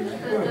just kidding.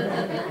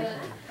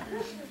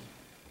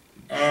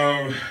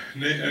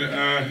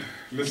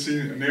 Let's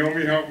see.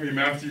 Naomi, help me.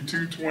 Matthew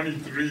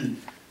 2:23.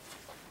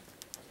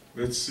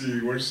 Let's see.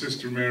 Where's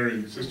Sister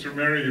Mary? Sister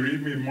Mary,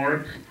 read me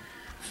Mark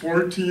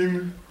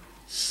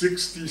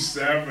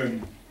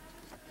 14:67.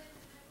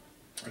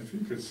 I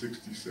think it's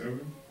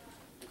 67.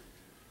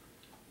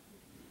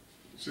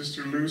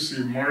 Sister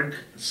Lucy, Mark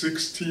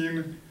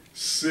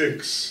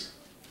 16:6.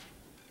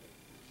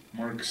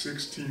 Mark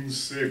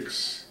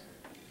 16:6.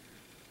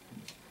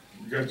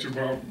 You got your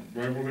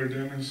Bible there,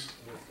 Dennis?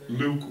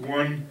 Luke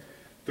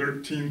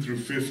 1:13 through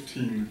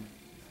 15.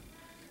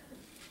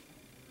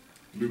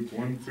 Luke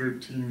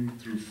 1:13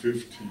 through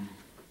 15.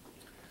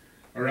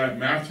 All right,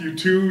 Matthew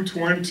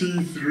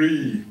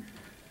 2:23.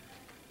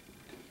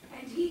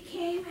 And he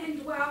came and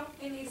dwelt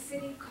in a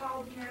city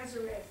called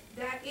Nazareth,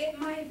 that it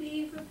might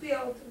be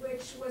fulfilled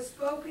which was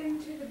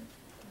spoken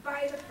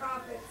by the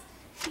prophets.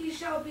 He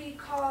shall be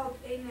called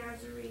a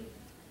Nazarene.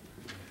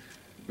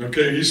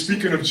 Okay, he's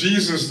speaking of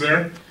Jesus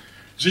there.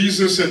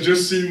 Jesus had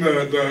just seen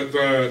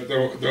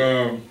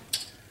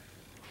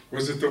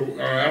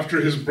after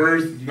his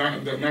birth,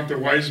 not the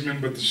wise men,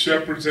 but the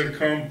shepherds had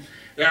come.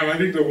 Yeah, I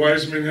think the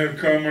wise men had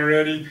come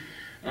already.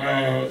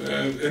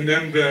 And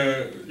then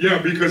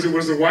because it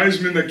was the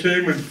wise men that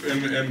came,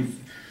 and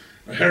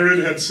Herod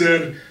had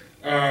said,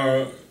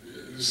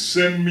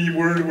 send me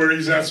word where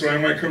he's at so I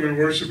might come and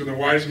worship. And the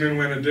wise men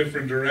went a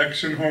different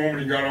direction home,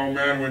 and he got all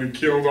mad when he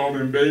killed all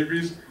them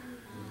babies.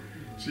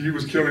 See, he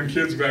was killing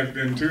kids back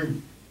then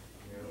too.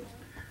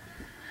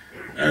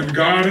 And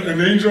an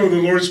angel of the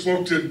Lord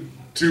spoke to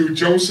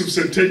Joseph,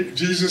 said, take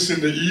Jesus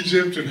into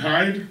Egypt and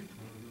hide.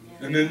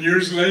 And then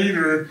years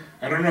later,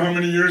 I don't know how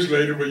many years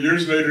later, but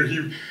years later,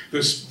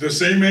 the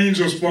same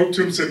angel spoke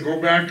to him, said, go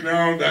back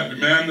now. That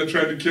man that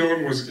tried to kill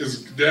him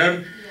is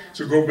dead.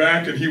 So go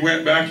back. And he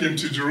went back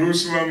into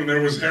Jerusalem, and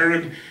there was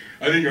Herod.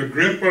 I think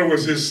Agrippa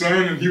was his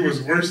son, and he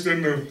was worse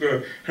than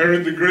the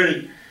Herod the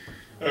Great.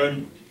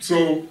 And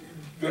so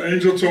the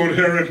angel told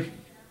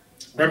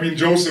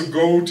Joseph,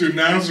 go to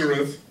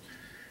Nazareth.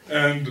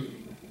 And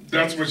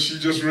that's what she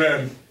just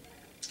read.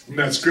 And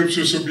that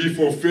scripture shall be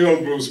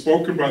fulfilled, but was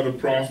spoken by the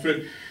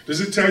prophet. Does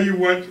it tell you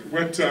what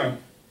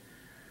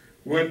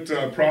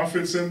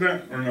prophet said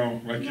that? Or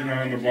no? Like,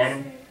 on the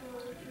bottom?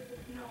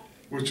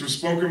 Which was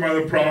spoken by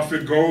the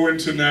prophet, go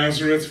into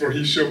Nazareth, for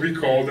he shall be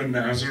called a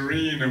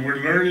Nazarene. And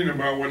we're learning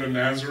about what a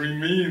Nazarene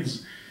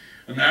means.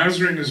 A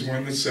Nazarene is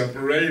one that's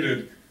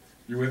separated.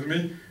 You with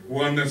me?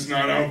 One that's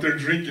not out there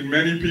drinking.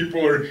 Many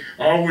people are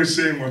always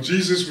saying, well,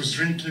 Jesus was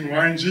drinking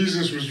wine.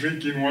 Jesus was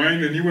drinking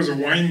wine, and he was a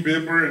wine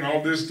bibber and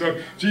all this stuff.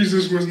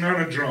 Jesus was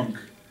not a drunk.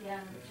 Yeah,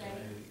 okay.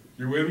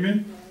 You with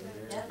me?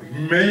 Yeah.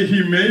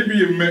 He may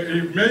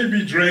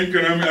be drank,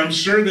 and I'm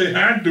sure they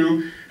had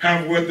to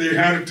have what they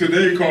had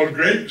today called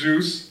grape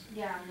juice,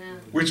 Yeah.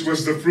 which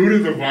was the fruit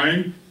of the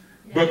vine.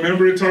 But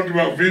remember it talked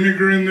about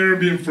vinegar in there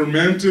being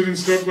fermented and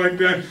stuff like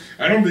that.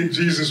 I don't think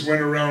Jesus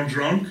went around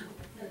drunk.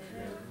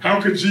 How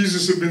could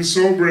Jesus have been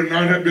sober and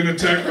not have been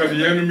attacked by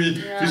the enemy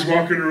if he's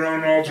walking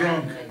around all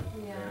drunk?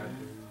 Yeah.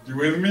 You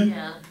with me?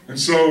 Yeah. And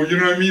so, you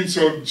know what I mean?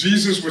 So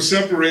Jesus was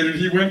separated.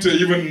 He went to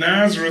even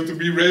Nazareth to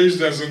be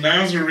raised as a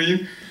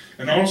Nazarene.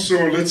 And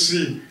also, let's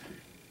see,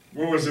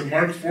 what was it,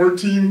 Mark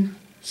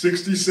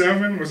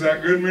 14:67? Was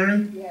that good,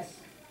 Mary? Yes.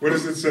 What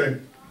does it say?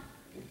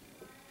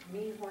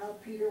 Meanwhile,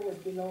 Peter was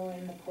below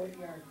in the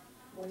courtyard.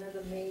 One of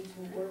the maids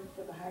who worked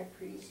for the high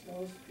priest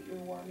noticed Peter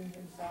warming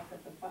himself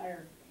at the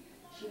fire.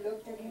 She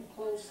looked at him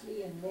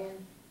closely and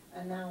then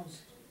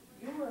announced,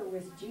 you were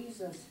with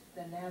Jesus,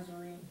 the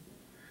Nazarene.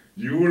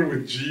 You were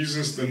with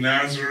Jesus, the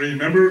Nazarene.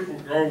 Remember,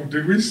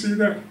 did we see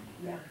that?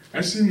 Yeah. I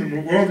seen the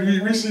movie. Well,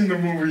 we seen the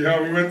movie,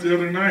 how we went the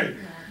other night.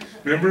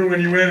 Remember when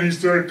he went and he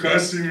started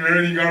cussing and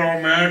everything, he got all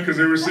mad because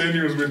they were saying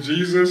he was with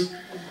Jesus?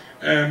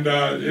 And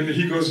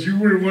he goes, you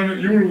were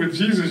with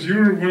Jesus, you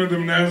were one of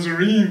them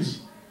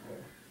Nazarenes.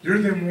 You're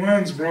them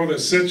ones, bro,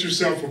 that set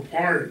yourself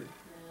apart.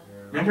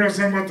 Remember I was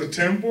talking about the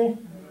temple?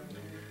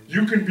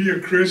 You can be a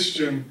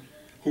Christian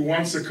who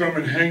wants to come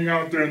and hang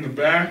out there in the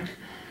back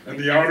and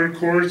the outer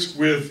courts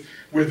with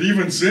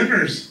even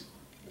sinners.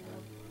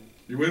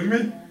 You with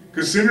me?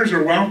 Because sinners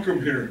are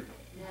welcome here.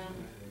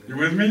 You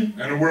with me?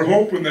 And we're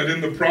hoping that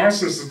in the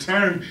process of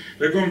time,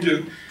 they're going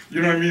to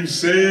get,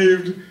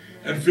 saved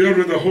and filled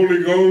with the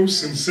Holy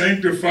Ghost and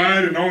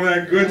sanctified and all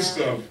that good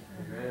stuff.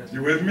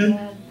 You with me?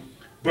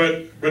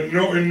 But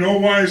no, in no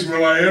wise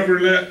will I ever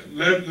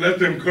let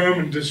them come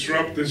and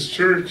disrupt this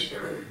church.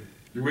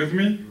 You with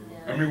me?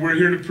 I mean, we're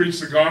here to preach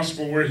the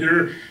gospel. We're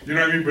here,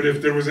 But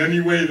if there was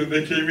any way that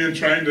they came in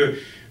trying to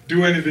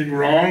do anything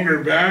wrong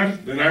or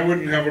bad, then I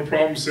wouldn't have a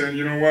problem saying,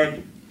 you know what?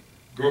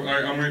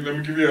 Let me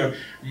give you a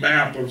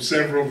map of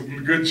several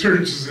good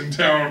churches in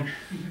town.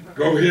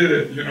 Go hit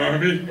it, you know what I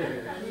mean?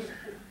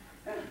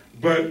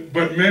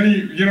 But many,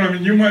 you know, I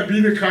mean, you might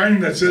be the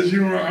kind that says,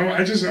 you know,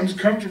 I'm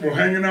comfortable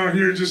hanging out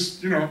here,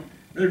 just, you know,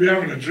 maybe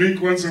having a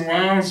drink once in a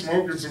while,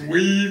 smoking some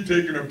weed,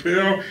 taking a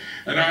pill,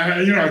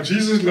 and you know,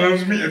 Jesus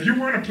loves me. If you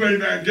want to play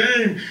that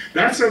game,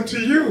 that's up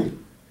to you.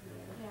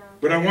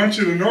 But I want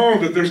you to know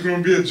that there's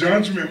going to be a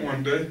judgment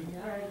one day.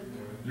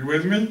 You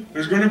with me?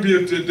 There's going to be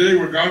a day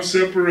where God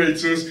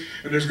separates us,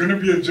 and there's going to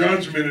be a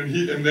judgment,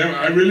 and then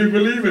I really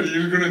believe it.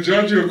 He's going to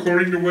judge you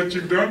according to what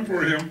you've done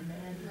for Him.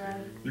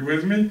 You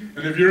with me? And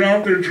if you're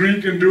out there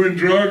drinking, doing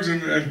drugs,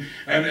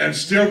 and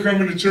still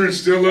coming to church,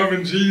 still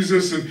loving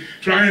Jesus, and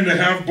trying to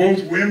have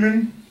both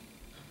women,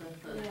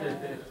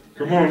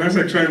 come on, that's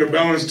like trying to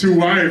balance two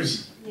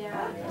wives.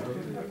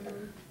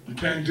 You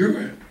can't do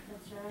it.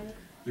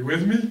 You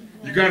with me?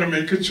 You got to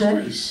make a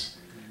choice.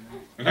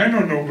 And I know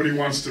nobody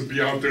wants to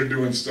be out there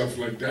doing stuff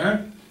like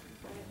that.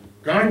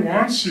 God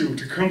wants you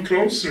to come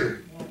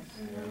closer.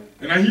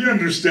 And He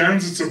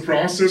understands it's a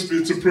process, but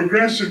it's a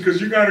progression,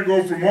 because you got to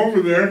go from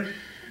over there.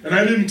 And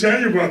I didn't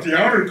tell you about the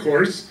outer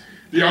courts.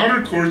 The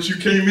outer courts, you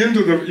came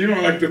into the, you know,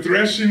 like the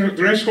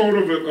threshold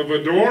of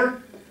a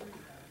door.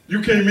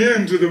 You came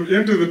into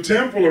the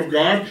temple of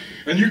God,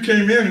 and you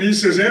came in, and He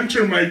says,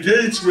 enter my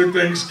gates with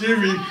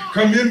thanksgiving,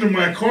 come into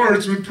my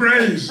courts with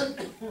praise.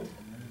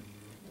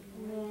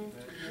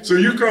 So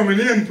you coming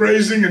in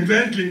praising and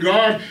thanking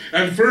God,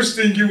 and first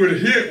thing you would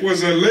hit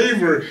was a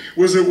laver,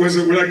 was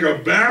it like a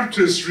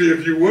baptistry,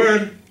 if you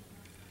would.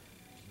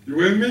 You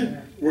with me?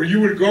 Where you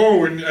would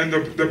go, and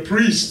the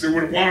priests, they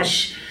would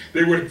wash,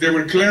 they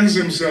would cleanse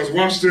themselves,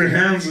 wash their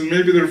hands and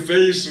maybe their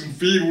face and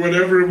feet,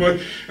 whatever it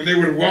was, and they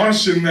would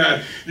wash in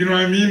that. You know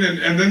what I mean?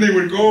 And then they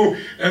would go,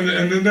 and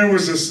then there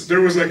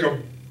was like a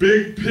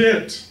big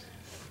pit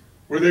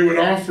where they would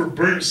offer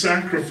burnt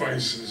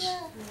sacrifices,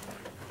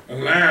 a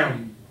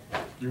lamb.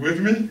 You with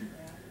me?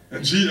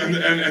 And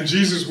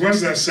Jesus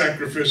was that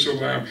sacrificial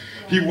lamb.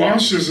 He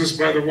washes us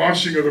by the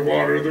washing of the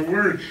water of the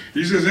Word.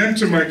 He says,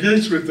 enter my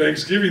gates with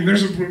thanksgiving.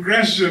 There's a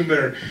progression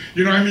there.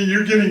 You know what I mean?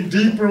 You're getting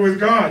deeper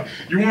with God.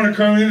 You want to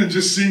come in and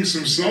just sing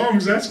some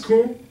songs, that's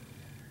cool.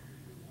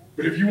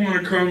 But if you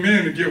want to come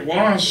in and get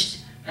washed,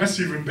 that's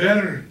even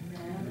better.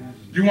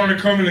 You want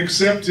to come and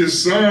accept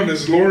His Son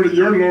as Lord,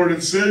 your Lord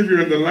and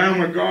Savior, and the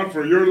Lamb of God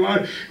for your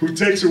life, who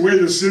takes away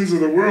the sins of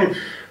the world.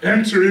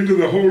 Enter into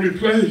the holy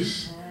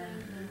place.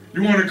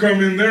 You want to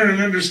come in there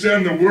and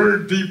understand the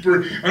Word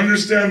deeper,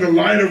 understand the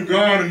light of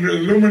God and the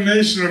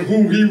illumination of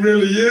who He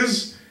really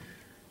is.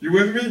 You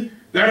with me?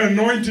 That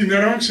anointing,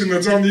 that unction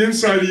that's on the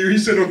inside of you, He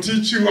said, it'll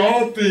teach you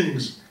all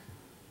things.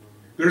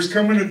 There's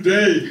coming a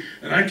day,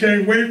 and I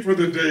can't wait for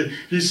the day.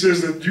 He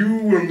says that you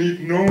will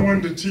need no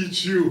one to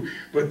teach you,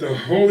 but the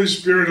Holy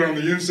Spirit on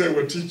the inside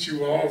will teach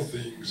you all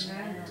things.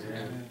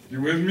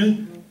 You with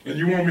me? And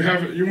you won't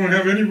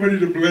have anybody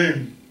to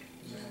blame.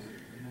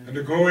 And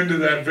to go into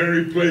that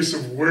very place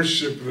of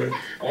worship, the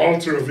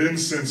altar of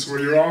incense where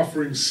you're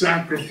offering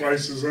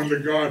sacrifices unto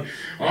God,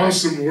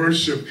 awesome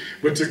worship,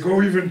 but to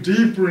go even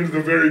deeper into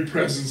the very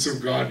presence of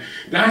God.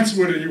 That's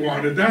what He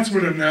wanted. That's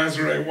what a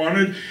Nazarite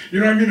wanted. You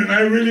know what I mean? And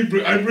I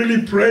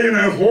really pray and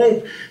I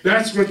hope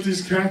that's what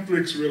these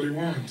Catholics really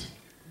want.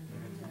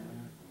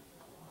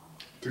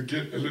 To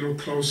get a little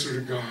closer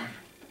to God.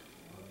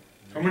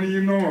 How many of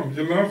you know Him?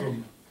 You love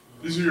Him.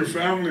 These are your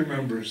family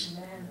members.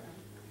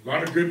 A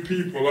lot of good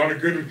people, a lot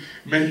of good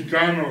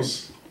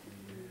Mexicanos,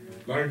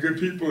 a lot of good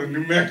people in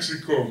New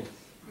Mexico.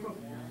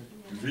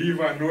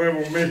 Viva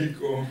Nuevo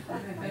Mexico.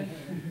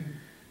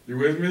 You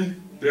with me?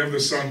 They have the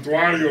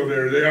santuario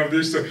there. They have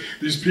these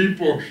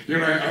people. You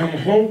know, I'm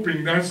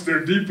hoping that's their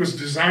deepest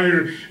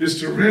desire, is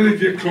to really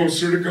get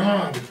closer to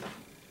God.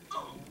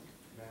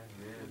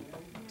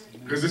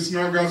 Because it's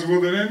not God's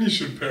will that any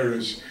should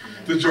perish.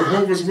 The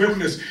Jehovah's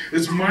Witness.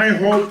 It's my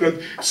hope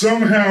that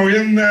somehow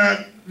in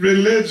that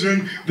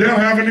religion, they'll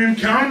have an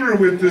encounter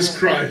with this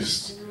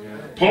Christ.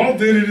 Paul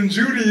did it in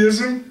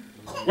Judaism.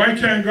 Why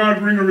can't God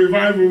bring a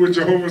revival with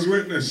Jehovah's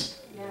Witness?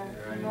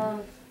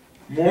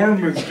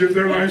 Mormons give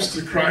their lives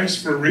to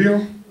Christ for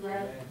real?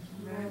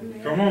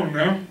 Come on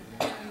now.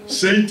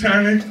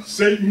 Satan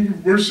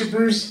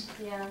worshippers?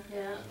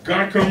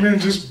 God come in,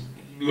 just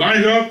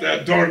light up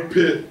that dark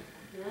pit.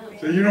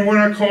 So you know what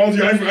I called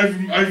you? I've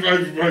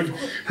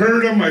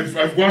heard them.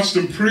 I've watched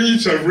them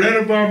preach. I've read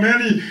about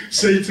many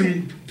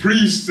Satan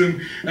priests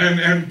and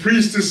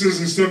priestesses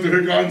and stuff that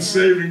have gotten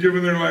saved and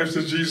given their lives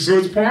to Jesus. So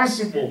it's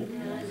possible.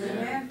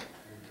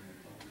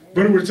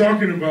 But we're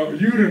talking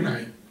about you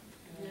tonight.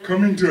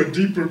 Coming to a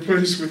deeper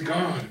place with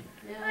God.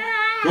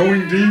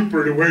 Going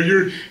deeper to where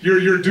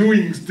you're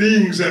doing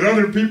things that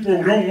other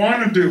people don't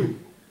want to do.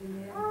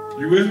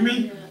 You with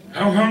me?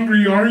 How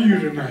hungry are you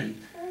tonight?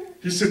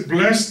 He said,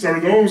 blessed are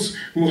those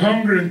who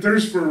hunger and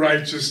thirst for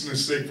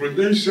righteousness' sake, for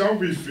they shall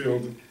be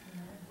filled.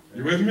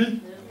 You with me?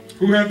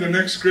 Who had the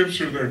next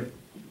scripture there?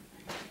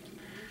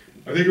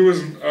 I think it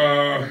was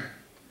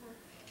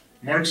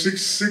Mark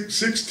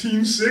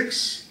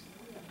 16:6.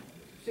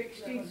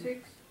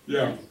 16:6?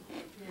 Yeah.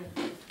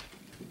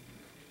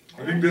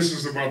 I think this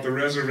is about the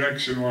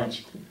resurrection.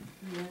 Watch.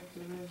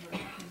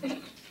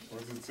 What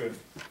does it say?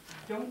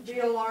 Don't be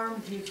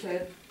alarmed, he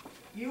said.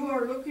 You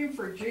are looking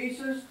for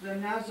Jesus the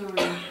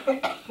Nazarene,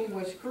 who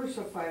was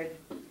crucified.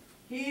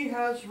 He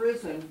has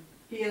risen.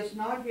 He is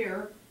not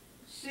here.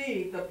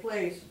 See the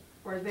place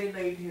where they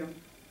laid him.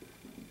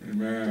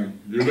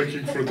 Amen. You're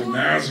looking for the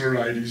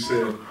Nazarite, he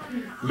said.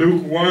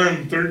 Luke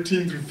 1,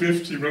 13 through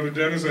 50. Brother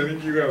Dennis, I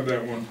think you have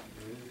that one.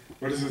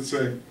 What does it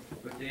say?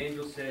 But the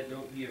angel said,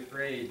 "Don't be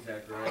afraid,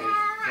 Zacharias,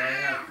 for I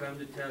have come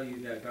to tell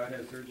you that God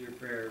has heard your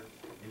prayer,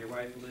 and your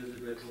wife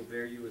Elizabeth will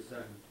bear you a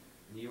son,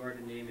 and you are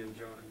to name him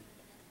John.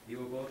 You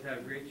will both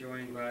have great joy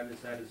and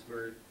gladness at his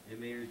birth, and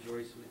may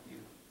rejoice with you.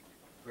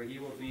 For he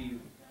will be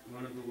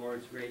one of the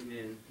Lord's great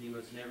men. He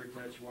must never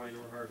touch wine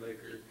or hard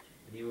liquor,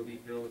 and he will be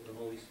filled with the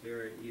Holy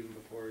Spirit even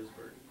before his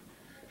birth."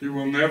 He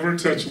will never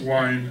touch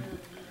wine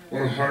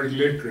or hard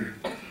liquor.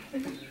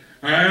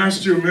 I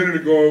asked you a minute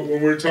ago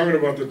when we were talking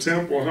about the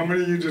temple, how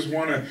many of you just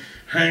want to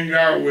hang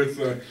out with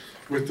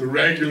the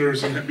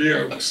regulars and be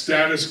a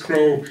status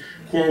quo,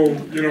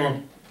 you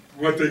know,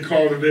 what they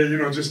call today, you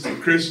know, just a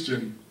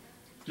Christian?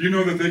 Do you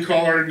know that they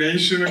call our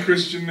nation a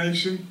Christian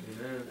nation?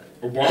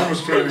 Amen.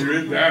 Obama's trying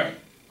to get that.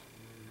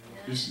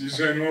 He's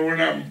saying, no, we're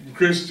not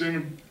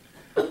Christian.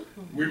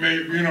 We may,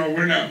 you know,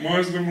 we're not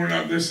Muslim, we're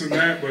not this and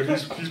that, but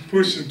he's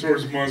pushing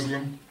towards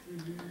Muslim.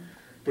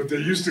 But they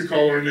used to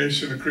call our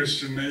nation a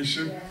Christian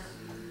nation.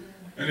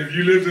 And if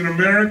you lived in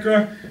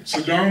America,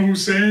 Saddam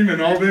Hussein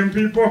and all them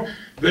people,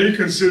 they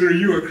consider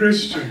you a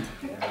Christian.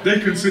 They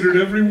considered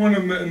everyone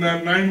in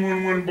that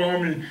 911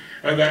 bombing,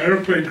 that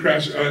airplane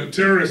crash,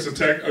 terrorist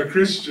attack, a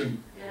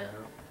Christian. Yeah.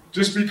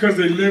 Just because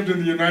they lived in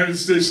the United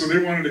States, so they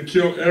wanted to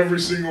kill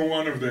every single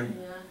one of them.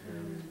 Yeah.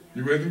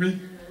 You with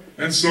me?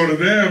 And so to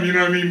them, you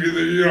know, I mean,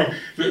 you know,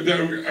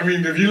 I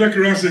mean, if you look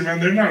around and say, man,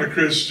 they're not a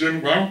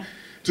Christian. Well,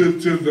 to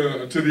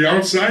the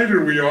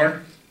outsider, we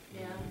are.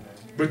 Yeah.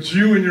 But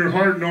you in your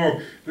heart know,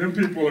 them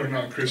people are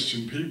not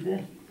Christian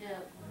people.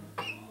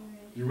 Yeah.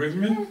 You with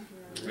me?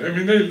 I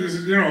mean,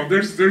 you know,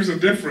 there's a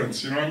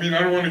difference. You know, I mean,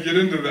 I don't want to get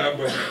into that,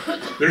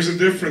 but there's a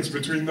difference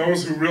between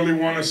those who really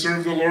want to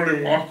serve the Lord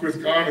and walk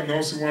with God, and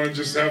those who want to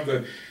just have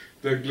the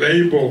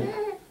label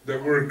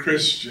that we're a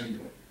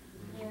Christian.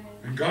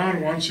 And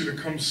God wants you to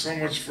come so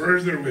much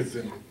further with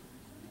Him.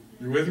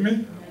 You with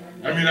me?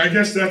 I mean, I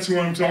guess that's who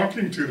I'm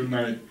talking to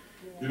tonight.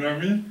 You know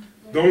what I mean?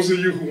 Those of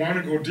you who want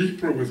to go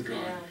deeper with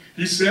God.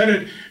 He said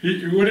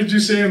it. What did you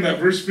say in that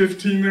verse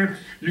 15 there?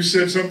 You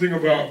said something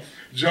about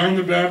John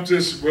the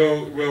Baptist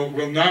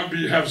will not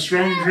have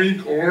strong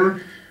drink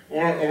or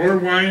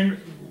wine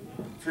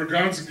for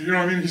God's. You know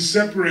what I mean? He's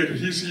separated.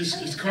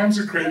 He's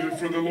consecrated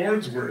for the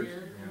Lord's work.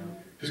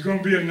 He's going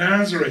to be a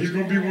Nazarite. He's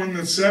going to be one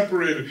that's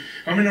separated.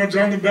 I mean,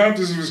 John the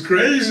Baptist was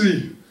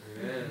crazy.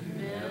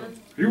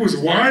 Amen. He was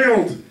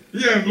wild.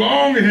 He had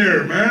long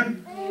hair,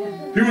 man.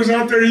 He was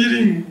out there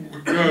eating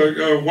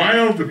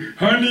wild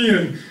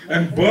honey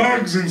and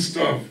bugs and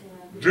stuff,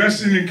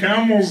 dressing in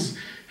camel's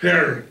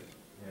hair.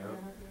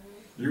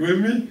 You with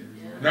me?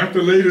 Not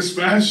the latest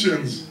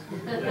fashions.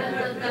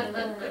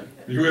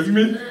 You with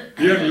me?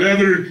 He had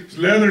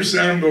leather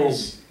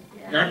sandals,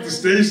 not the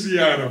Stacy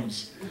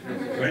Adams.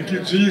 Thank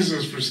you,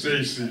 Jesus, for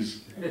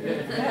Stacy's.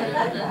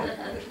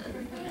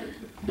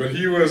 But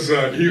he was,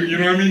 you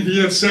know what I mean? He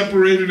had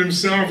separated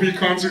himself. He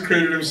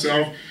consecrated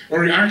himself.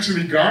 Or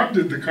actually, God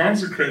did the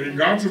consecrating.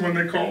 God's the one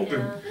that called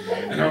him.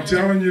 And I'm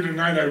telling you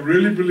tonight, I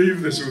really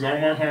believe this with all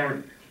my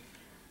heart.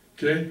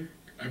 Okay?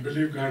 I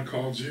believe God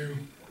called you.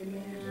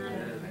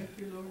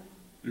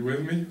 You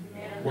with me?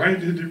 Why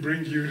did He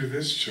bring you to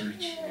this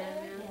church?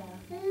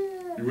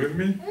 You with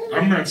me?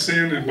 I'm not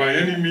saying that by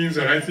any means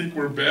that I think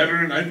we're better.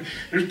 And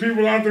there's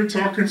people out there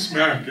talking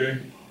smack, eh?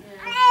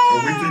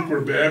 We think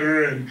we're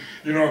better and,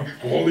 you know,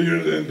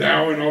 holier than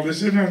thou and all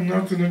this. It has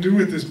nothing to do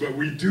with this, but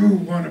we do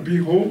want to be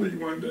holy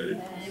one day.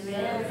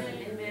 Amen.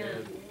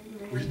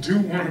 We do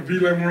want to be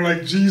more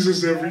like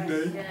Jesus every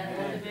day.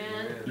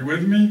 You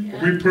with me?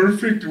 Are we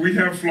perfect? Do we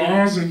have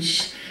flaws? And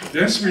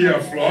yes, we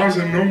have flaws,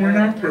 and no, we're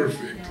not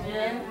perfect.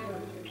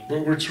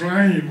 But we're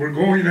trying. We're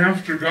going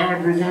after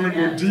God. We want to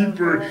go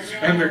deeper.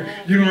 And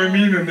you know what I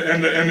mean?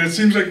 And it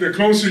seems like the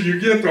closer you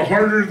get, the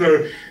harder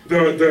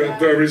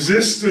the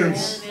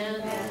resistance.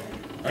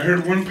 I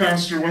heard one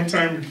pastor one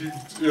time,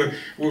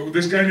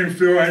 this guy named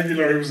Phil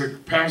Aguilar, he was a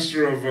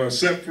pastor of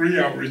Set Free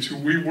Outreach, who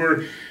we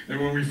were, and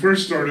when we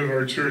first started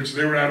our church,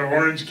 they were out of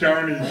Orange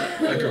County,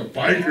 like a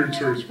biker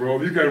church, bro.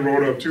 These guys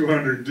rode up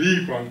 200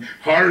 deep on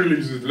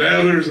Harleys with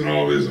leathers and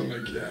all this. I'm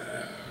like,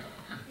 yeah.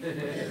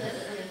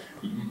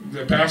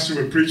 The pastor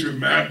would preach with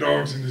mad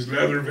dogs in his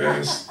leather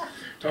vest,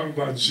 talking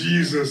about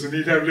Jesus, and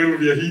he'd have little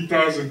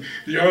viejitas, and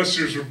the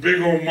ushers were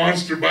big old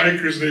monster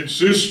bikers. They'd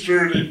sister,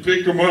 and they'd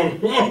pick them up.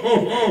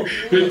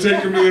 They'd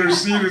take them to their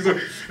seat,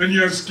 and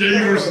you had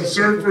skaters and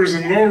surfers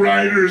and low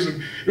riders,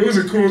 and it was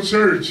a cool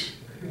church.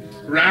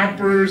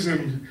 Rappers,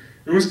 and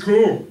it was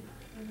cool,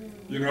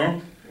 you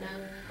know.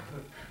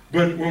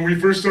 But when we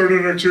first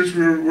started our church,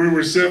 we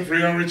were Set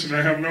Free Outreach, and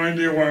I have no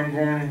idea where I'm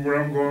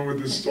going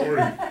with this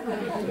story.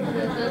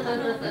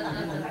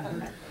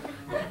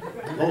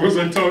 What was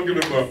I talking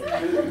about?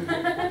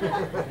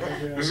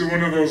 This is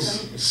one of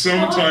those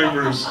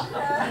sometimers.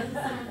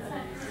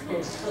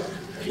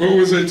 What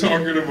was I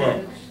talking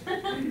about?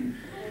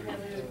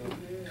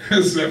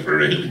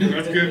 Separating.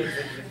 That's good.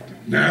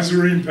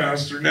 Nazarene,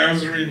 Pastor.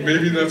 Nazarene.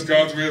 Maybe that's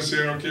God's way of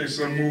saying, okay,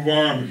 son, move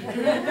on.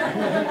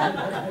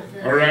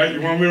 All right,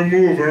 you want me to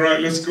move? All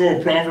right, let's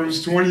go.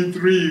 Proverbs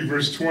 23,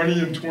 verse 20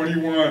 and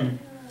 21.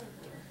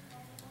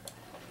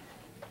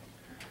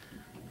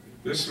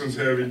 This one's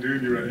heavy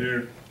duty right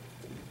here.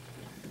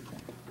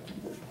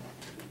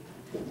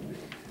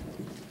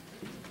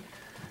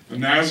 A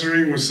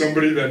Nazarene was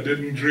somebody that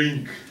didn't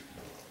drink.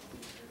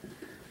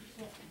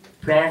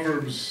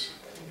 Proverbs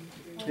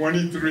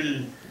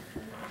 23,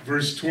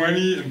 verse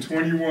 20 and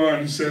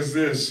 21 says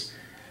this: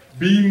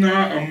 be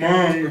not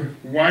among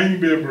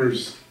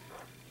winebibbers,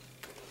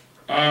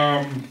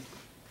 among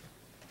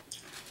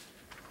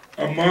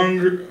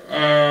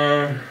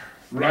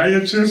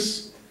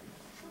riotous,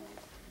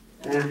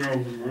 or no,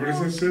 what does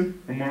that say?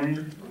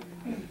 Among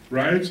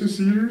riotous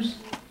eaters?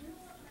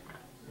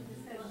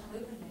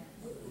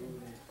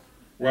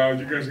 Wow,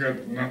 you guys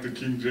got not the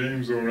King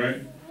James, all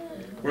right?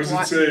 What does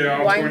it say,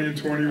 Al, 20 and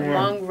 21?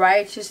 Among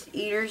righteous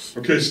eaters.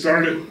 Okay,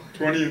 start at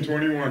 20 and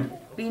 21.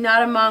 Be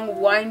not among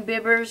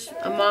winebibbers,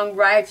 among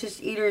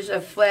riotous eaters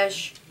of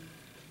flesh.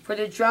 For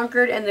the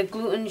drunkard and the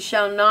glutton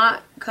shall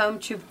not come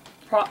to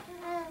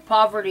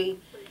poverty,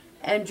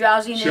 and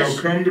drowsiness shall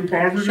come to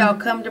poverty? Shall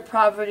come to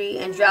poverty,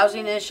 and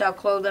drowsiness shall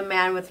clothe a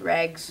man with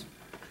rags.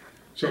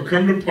 Shall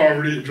come to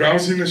poverty,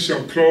 drowsiness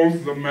shall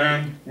clothe the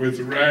man with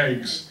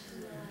rags.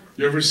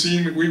 You ever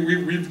seen,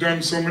 we've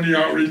done so many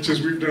outreaches.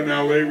 We've done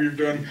LA, we've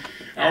done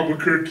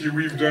Albuquerque,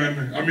 we've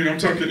done, I mean, I'm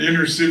talking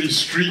inner city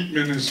street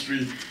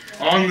ministry.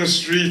 On the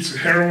streets,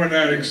 heroin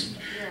addicts,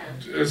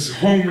 as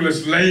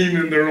homeless, laying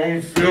in their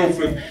own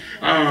filth, and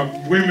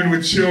women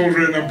with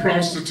children, and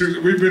prostitutes.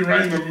 We've been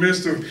right in the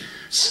midst of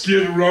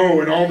Skid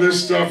Row and all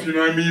this stuff, you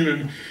know what I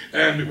mean?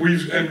 And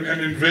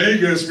in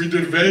Vegas, we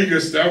did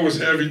Vegas, that was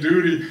heavy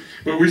duty.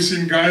 But we've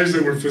seen guys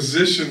that were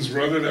physicians,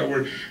 brother, that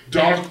were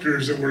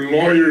doctors, that were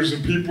lawyers,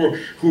 and people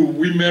who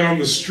we met on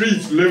the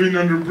streets living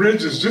under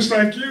bridges, just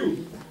like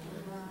you.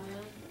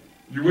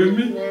 You with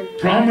me?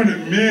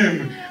 Prominent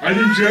men. I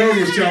think Gerald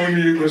was telling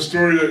me the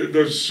story, that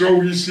the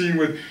show he's seen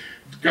with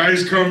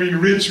guys coming,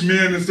 rich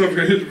men and stuff,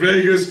 hit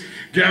Vegas,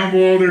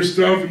 gamble all their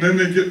stuff, and then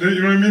they get,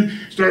 you know what I mean?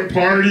 Start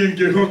partying,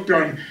 get hooked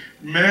on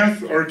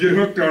meth, or get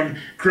hooked on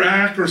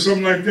crack, or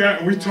something like that.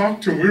 And we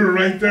talked to them. We were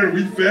right there.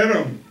 We fed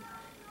them.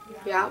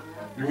 Yeah.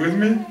 You with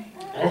me?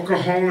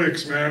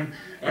 Alcoholics, man.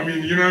 I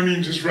mean, you know what I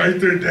mean? Just right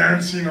there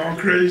dancing all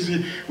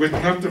crazy with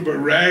nothing but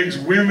rags.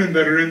 Women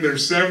that are in their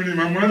 70s.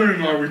 My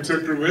mother-in-law, we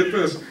took her with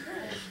us.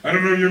 I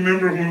don't know if you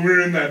remember when we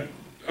were in that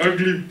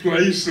ugly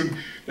place and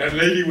that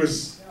lady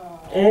was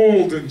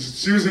old and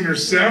she was in her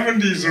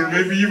 70s or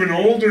maybe even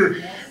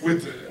older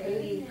with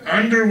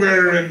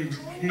underwear and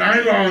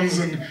nylons,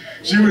 and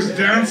she was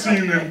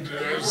dancing and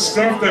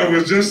stuff that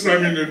was just, I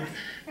mean, it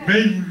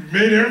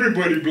made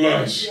everybody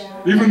blush.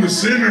 Even the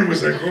sinner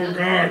was like, oh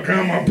God,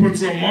 come on, put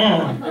some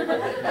on.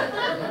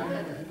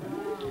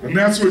 And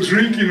that's what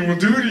drinking will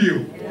do to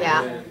you.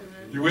 Yeah.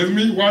 You with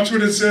me? Watch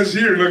what it says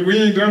here. Look, we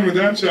ain't done with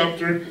that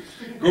chapter.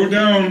 Go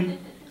down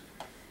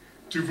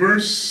to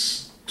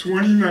verse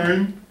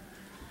 29.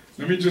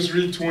 Let me just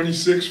read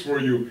 26 for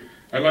you.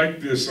 I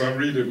like this. I'll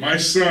read it. My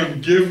son,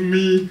 give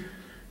me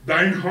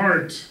thine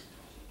heart,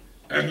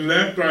 and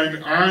let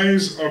thine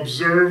eyes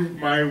observe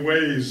my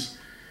ways.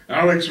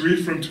 Alex,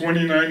 read from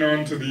 29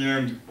 on to the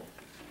end.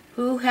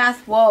 Who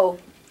hath woe?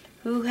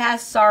 Who hath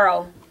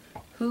sorrow?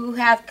 Who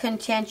hath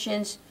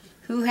contentions?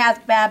 Who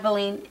hath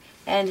babbling?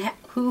 And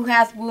who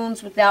hath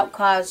wounds without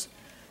cause?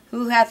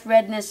 Who hath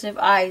redness of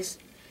eyes?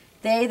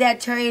 They that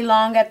tarry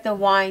long at the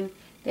wine,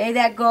 they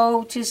that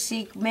go to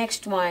seek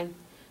mixed wine.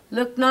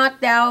 Look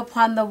not thou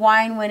upon the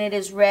wine when it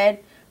is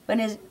red, when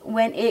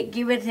it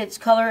giveth its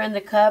color in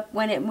the cup,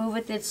 when it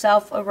moveth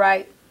itself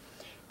aright.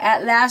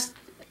 At last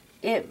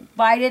it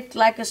biteth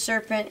like a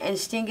serpent, and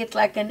stingeth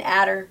like an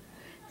adder.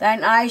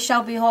 Thine eyes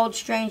shall behold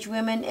strange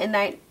women,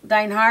 and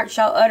thine heart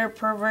shall utter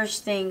perverse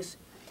things.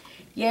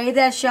 Yea,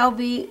 that shall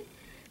be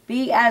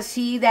as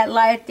he that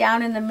lieth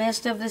down in the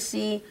midst of the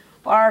sea,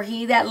 or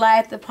he that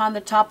lieth upon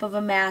the top of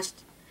a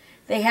mast.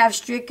 They have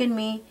stricken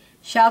me,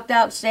 shalt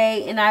thou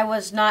say, and I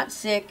was not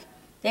sick.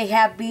 They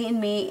have beaten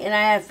me, and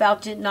I have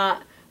felt it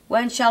not.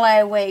 When shall I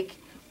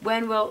awake?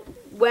 When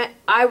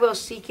I will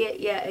seek it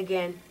yet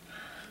again.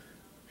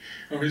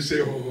 And we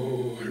say,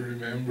 oh, I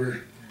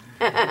remember.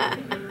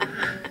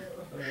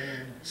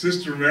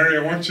 Sister Mary,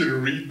 I want you to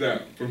read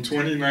that from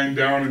 29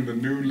 down in the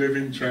New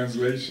Living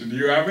Translation. Do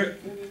you have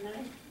it?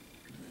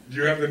 Do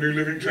you have the New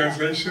Living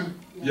Translation?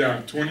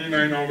 Yeah,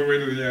 29 all the way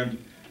to the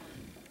end.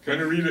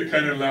 Kind of read it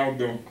kind of loud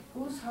though.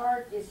 Whose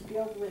heart is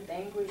filled with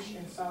anguish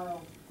and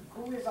sorrow?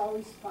 Who is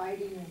always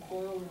fighting and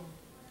quarreling?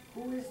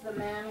 Who is the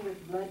man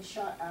with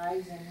bloodshot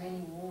eyes and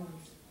many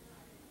wounds?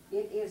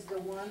 It is the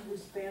one who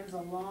spends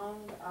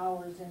long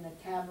hours in the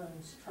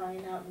taverns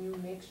trying out new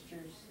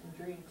mixtures and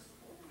drinks.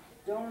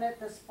 Don't let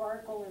the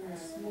sparkle and the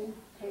smooth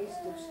taste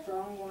of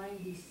strong wine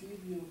deceive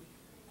you,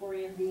 For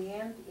in the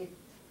end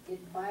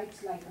it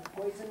bites like a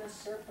poisonous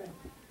serpent.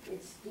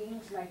 It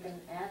stings like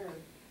an adder.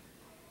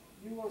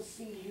 You will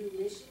see,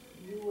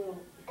 you will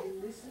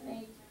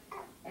hallucinate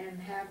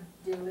and have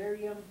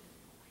delirium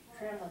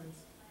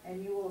tremens,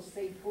 and you will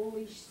say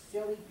foolish,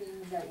 silly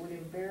things that would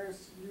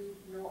embarrass you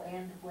no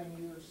end when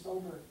you are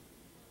sober.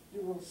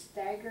 You will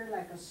stagger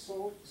like a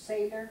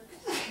sailor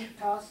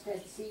tossed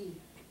at sea,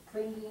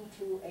 clinging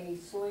to a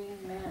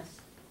swaying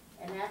mast,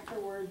 and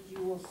afterwards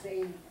you will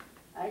say,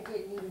 I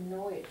didn't even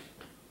know it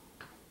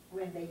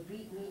when they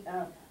beat me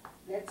up.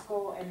 Let's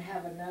go and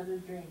have another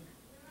drink.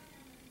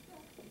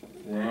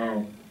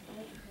 Wow.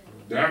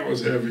 That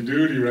was heavy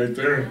duty right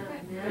there.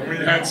 I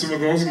mean, you had some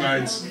of those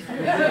nights. You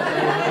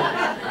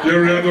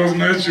ever had those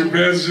nights your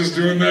bed's just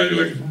doing that?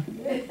 You're like,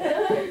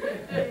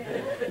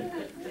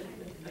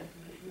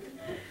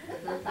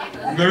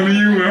 none of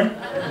you, huh?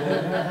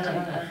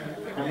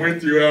 I'm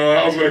with you, Al.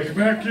 I was like,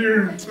 back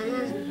here.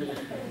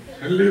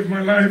 I live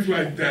my life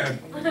like that.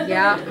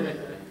 Yeah.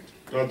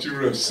 Thought you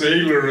were a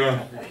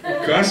sailor,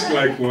 cussed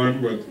like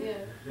one, but...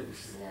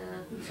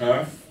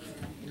 Huh?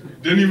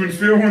 Didn't even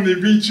feel when they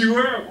beat you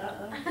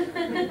up.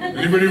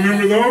 Anybody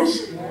remember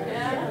those?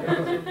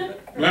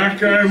 Black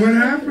guy, what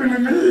happened to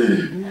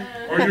me?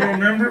 Or you don't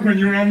remember when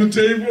you were on the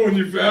table and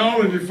you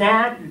fell and you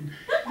fought and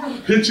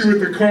hit you with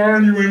the car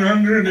and you went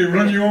under and they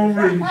run you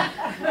over and...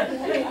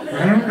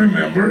 I don't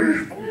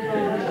remember.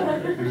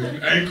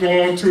 Your ankle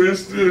all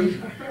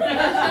twisted.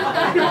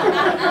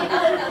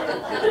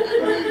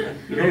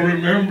 You don't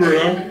remember,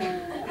 huh?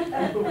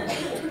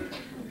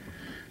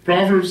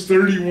 Proverbs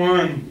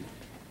 31.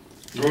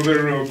 Go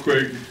there real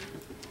quick.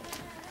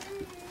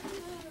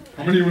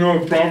 How many of you know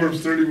that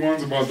Proverbs 31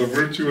 is about the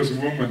virtuous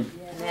woman?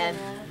 Amen.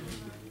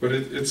 But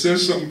it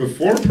says something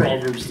before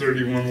Proverbs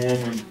 31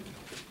 woman.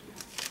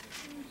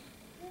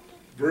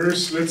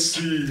 Verse, let's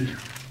see,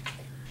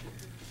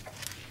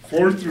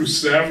 4 through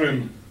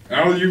 7.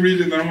 Al, you read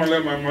it, and I'm going to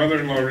let my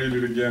mother-in-law read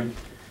it again.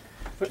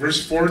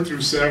 Verse 4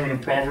 through 7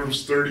 of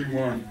Proverbs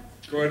 31.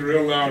 Go ahead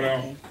real loud,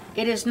 Al.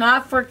 It is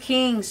not for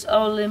kings,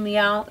 O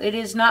Lemuel, it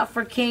is not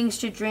for kings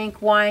to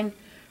drink wine,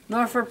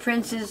 nor for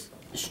princes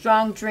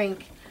strong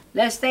drink,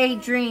 lest they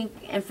drink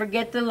and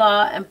forget the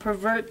law and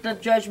pervert the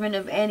judgment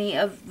of any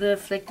of the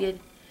afflicted.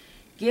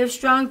 Give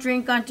strong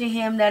drink unto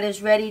him that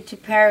is ready to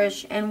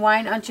perish, and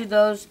wine unto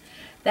those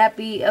that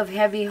be of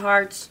heavy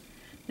hearts.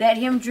 Let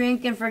him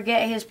drink and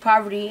forget his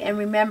poverty, and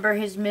remember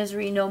his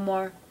misery no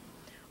more.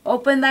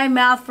 Open thy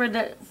mouth for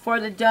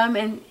the dumb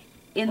and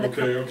in the...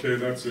 Okay,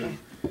 that's it.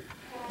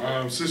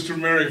 Sister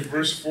Mary,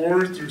 verse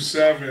 4 through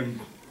 7.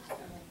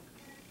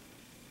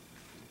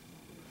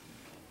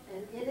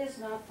 And it is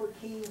not for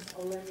kings,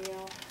 O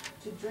Lemuel,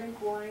 to drink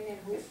wine and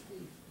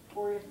whiskey,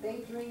 for if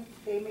they drink,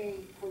 they may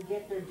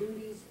forget their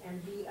duties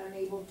and be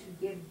unable to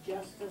give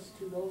justice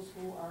to those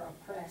who are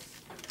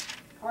oppressed.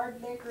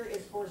 Hard liquor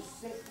is for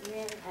sick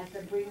men at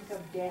the brink of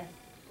death,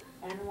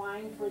 and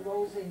wine for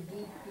those in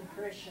deep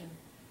depression.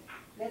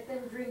 Let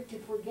them drink to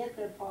forget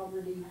their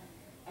poverty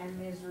and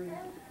misery.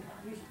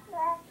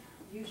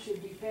 You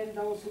should defend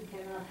those who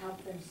cannot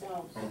help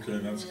themselves. Okay,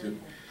 that's good.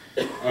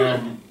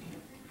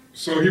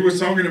 So he was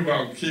talking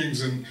about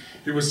kings, and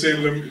he was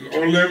saying,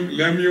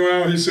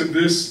 Lemuel, he said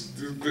this,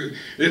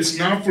 it's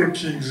not for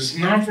kings, it's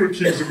not for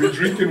kings to be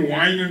drinking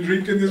wine and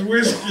drinking this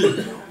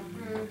whiskey.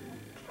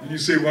 And you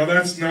say, well,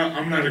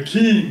 I'm not a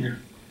king.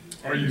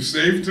 Are you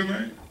saved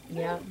tonight?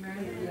 Yeah.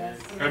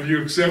 Have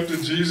you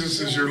accepted Jesus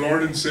as your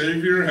Lord and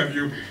Savior? Have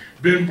you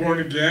been born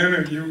again?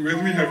 Are you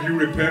with me? Have you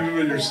repented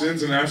of your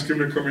sins and asked him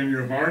to come in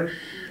your heart?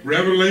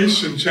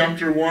 Revelation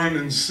chapter 1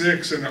 and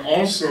 6, and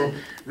also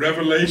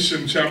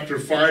Revelation chapter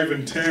 5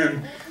 and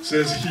 10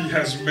 says he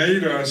has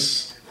made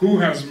us, who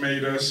has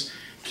made us,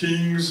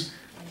 kings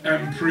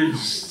and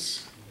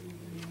priests.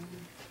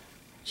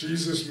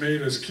 Jesus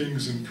made us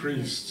kings and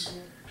priests.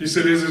 He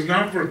said it is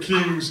not for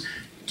kings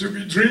to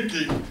be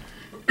drinking.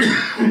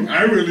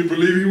 I really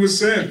believe he was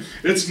saying,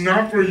 it's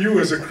not for you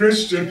as a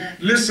Christian.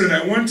 Listen,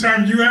 at one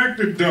time you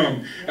acted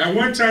dumb. At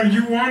one time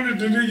you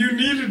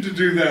needed to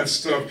do that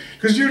stuff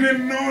because you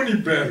didn't know any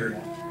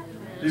better.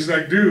 He's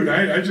like, dude,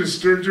 I just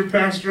stirred your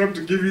pastor up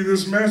to give you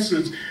this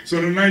message so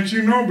tonight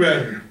you know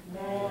better.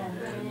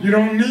 You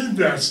don't need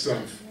that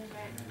stuff.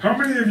 How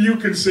many of you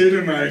can say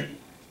tonight,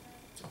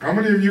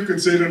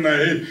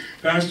 hey,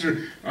 Pastor,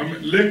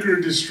 liquor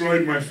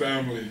destroyed my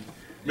family.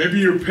 Maybe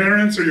your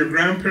parents or your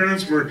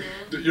grandparents were,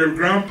 your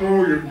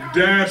grandpa, your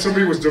dad,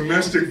 somebody was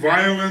domestic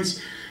violence,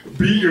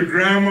 beat your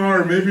grandma,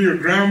 or maybe your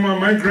grandma.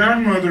 My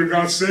grandmother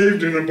got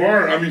saved in a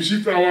bar. I mean,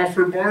 she fell off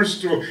her bar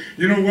stool.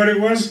 You know what it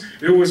was?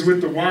 It was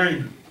with the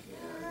wine.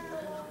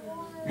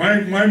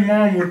 My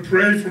mom would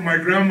pray for my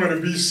grandma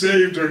to be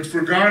saved or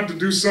for God to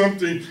do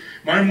something.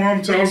 My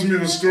mom tells me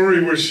the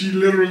story where she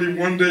literally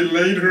one day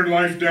laid her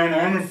life down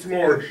on the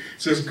floor,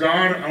 says,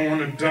 God, I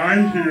want to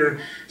die here,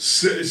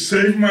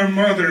 save my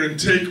mother and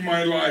take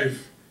my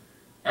life.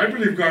 I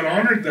believe God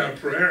honored that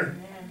prayer.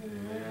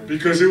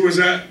 Because it was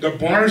at the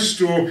bar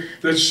stool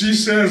that she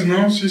says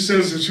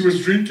that she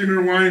was drinking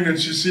her wine and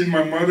she seen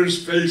my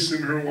mother's face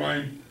in her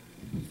wine.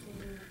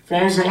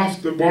 falls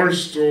off the bar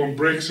stool and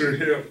breaks her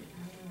hip.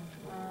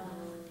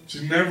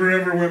 She never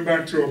ever went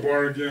back to a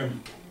bar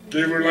again.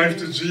 Gave her life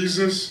to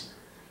Jesus,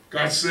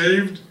 got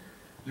saved.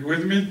 You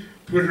with me?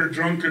 Put her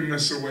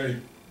drunkenness away.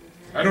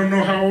 I don't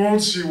know how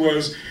old she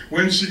was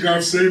when she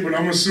got saved, but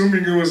I'm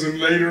assuming it was in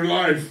later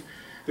life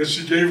that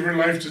she gave her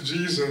life to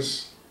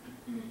Jesus.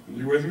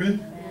 You with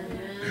me?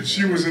 And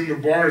she was in the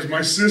bars.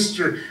 My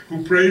sister,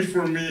 who prayed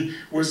for me,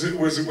 was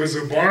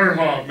a bar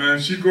hop, man.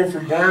 She'd go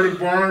from bar to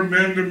bar,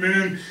 men to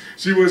men.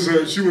 She was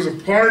a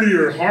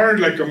partier, hard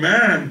like a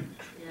man.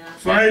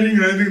 Fighting,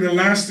 and I think the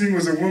last thing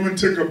was a woman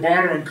took a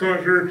bottle and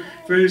cut her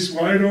face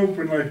wide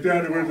open like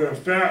that, where the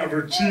fat of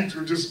her cheeks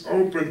were just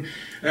open,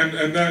 and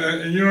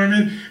you know what I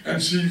mean?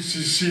 And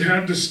she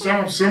had to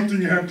stop.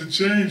 Something had to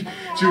change.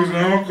 She was an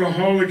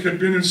alcoholic, had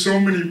been in so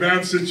many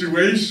bad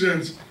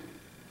situations.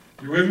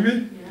 You with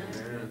me?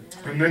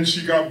 And then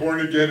she got born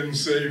again and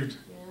saved.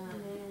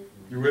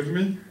 You with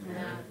me?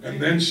 And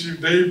then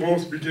they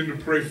both began to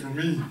pray for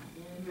me.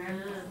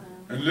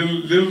 And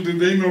little did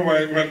they know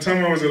by the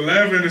time I was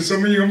 11, and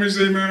some of you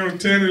say, man, I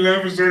was 10,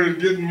 11, started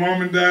getting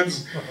mom and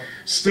dad's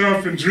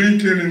stuff and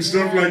drinking and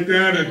stuff like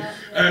that.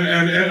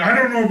 And I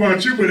don't know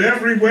about you, but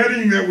every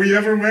wedding that we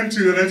ever went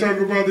to that I talk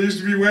about, there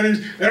used to be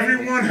weddings,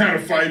 everyone had a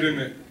fight in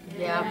it.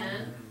 Yeah.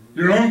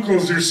 Your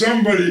uncles, your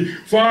somebody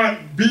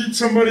fought, beat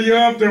somebody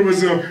up, there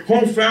was a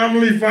whole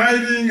family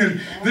fighting,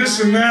 and this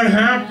and that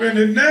happened.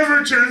 It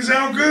never turns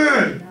out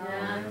good.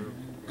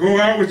 Go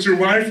out with your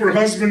wife or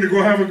husband to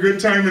go have a good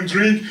time and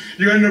drink.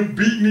 You end up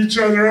beating each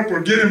other up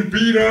or getting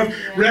beat up,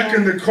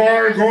 wrecking the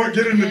car,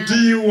 getting the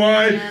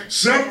DUI.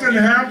 Something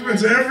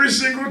happens every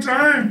single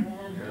time.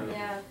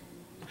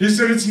 He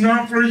said, it's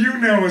not for you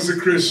now as a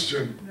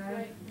Christian.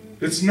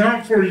 It's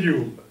not for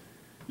you.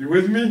 You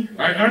with me?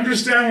 I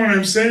understand what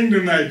I'm saying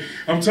tonight.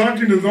 I'm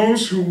talking to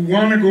those who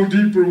want to go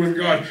deeper with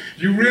God.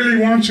 You really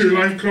want your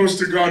life close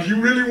to God.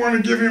 You really want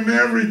to give Him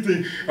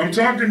everything. I'm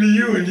talking to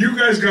you, and you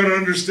guys got to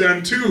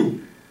understand too.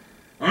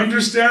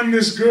 Understand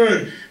this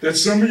good, that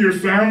some of your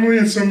family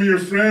and some of your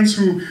friends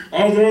who,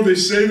 although they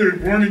say they're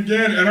born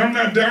again, and I'm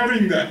not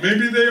doubting that,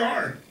 maybe they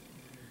are,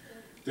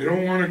 they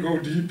don't want to go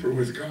deeper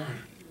with God.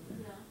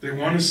 They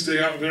want to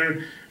stay out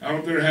there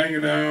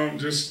hanging out,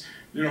 just,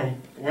 you know,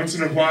 once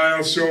in a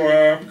while show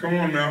up, come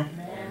on now,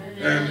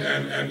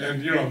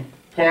 and you know,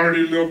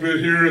 party a little bit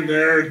here and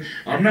there. And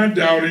I'm not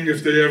doubting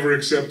if they ever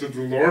accepted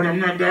the Lord.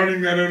 I'm not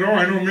doubting that at all.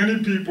 I know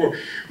many people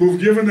who've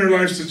given their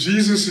lives to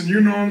Jesus, and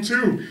you know them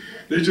too.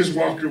 They just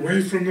walked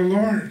away from the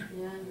Lord.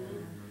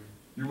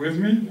 You with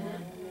me?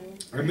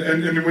 And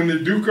when they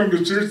do come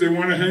to church, they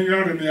want to hang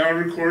out in the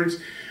outer courts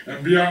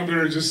and be out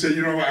there and just say,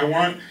 you know, I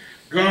want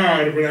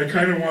God, but I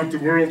kind of want the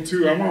world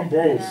too. I want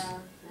both.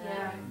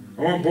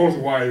 I want both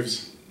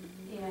wives.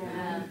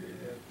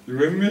 You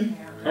with me?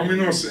 How many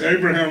know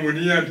Abraham, when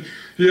he had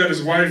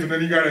his wife and then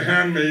he got a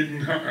handmaid,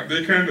 and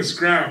they kind of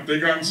scrapped. They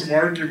got in some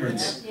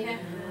arguments.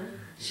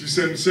 She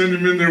said, send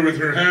him in there with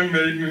her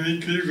handmaid, and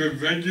he said,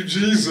 thank you,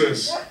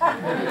 Jesus.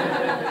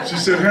 She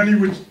said, honey, he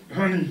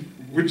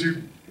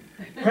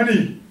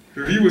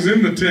was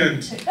in the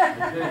tent.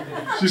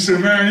 She said,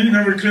 man, he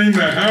never cleaned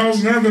the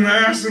house, nothing I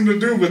asked him to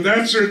do, but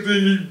that sure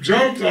thing he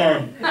jumped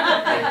on.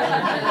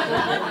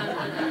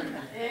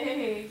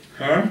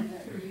 Huh?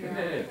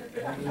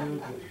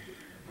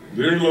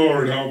 Dear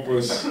Lord, help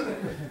us.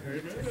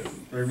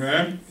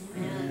 Amen.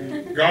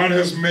 God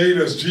has made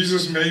us,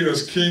 Jesus made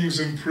us kings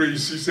and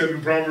priests. He said in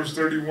Proverbs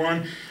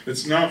 31,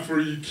 it's not for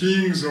you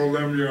kings, O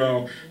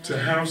Lemuel, to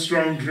have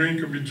strong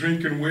drink and be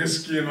drinking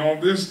whiskey and all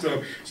this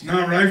stuff. It's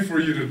not right for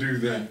you to do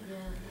that.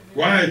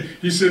 Why?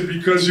 He said,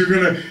 because he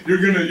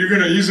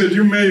said,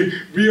 you may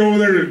be over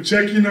there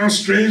checking out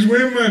strange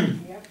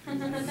women.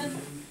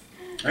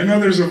 I know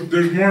there's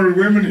more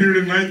women here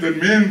tonight than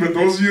men, but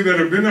those of you that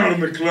have been out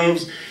in the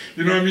clubs,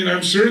 you know what I mean,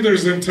 I'm sure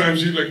there's them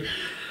times you're like,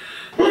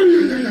 what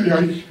in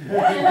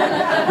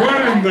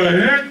the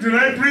heck did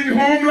I bring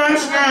home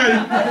last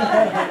night?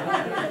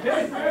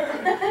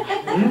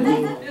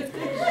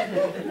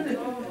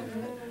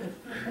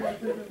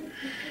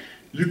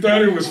 You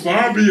thought it was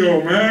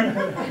Fabio, man.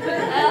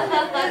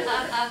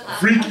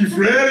 Freaky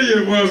Freddy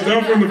it was,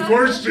 down from the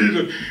 4th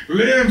Street.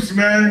 Limbs,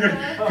 man.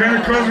 Kind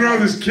of comes around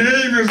this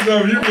cane and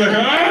stuff. You're like,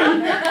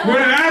 ah, what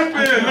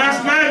happened?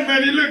 Last night,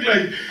 man, he looked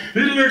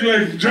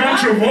like John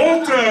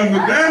Travolta on the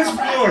dance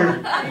floor.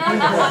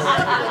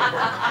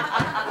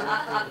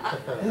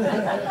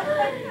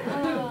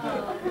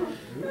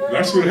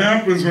 That's what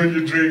happens when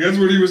you drink. That's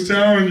what he was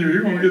telling you.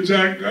 You're going to get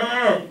jacked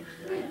up.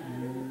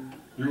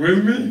 You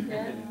with me?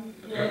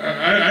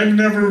 I've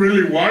never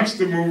really watched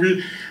the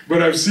movie,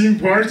 but I've seen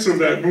parts of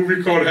that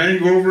movie called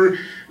Hangover,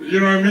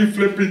 you know what I mean,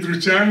 flipping through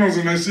channels,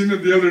 and I seen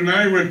it the other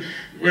night when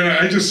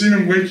I just seen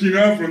him waking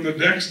up from the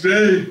next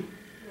day.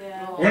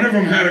 One of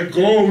them had a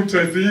goat,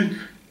 I think.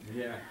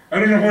 I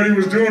don't know what he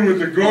was doing with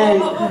the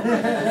goat.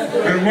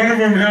 And one of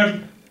them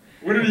had,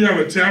 what did he have,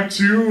 a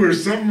tattoo or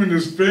something in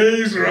his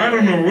face, or I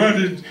don't know what.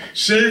 He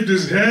shaved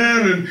his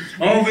head and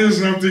all this,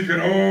 and I'm thinking,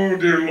 oh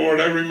dear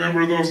Lord, I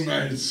remember those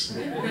nights.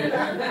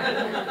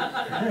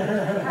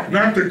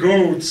 Not the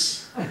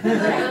goats.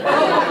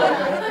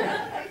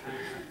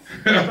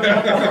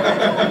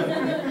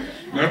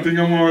 Nothing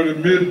I'm going to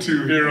admit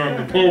to here on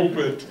the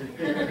pulpit.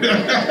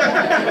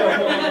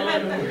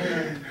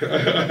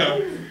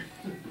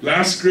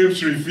 Last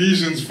scripture,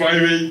 Ephesians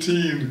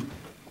 5:18.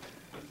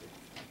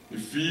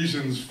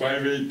 Ephesians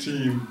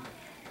 5:18.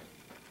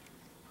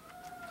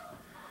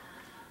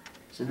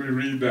 Somebody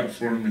read that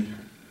for me.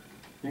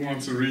 Who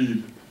wants to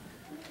read?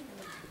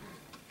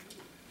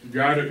 You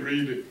got it,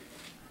 read it.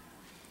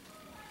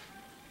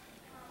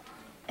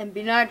 And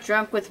be not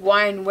drunk with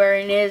wine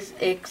wherein is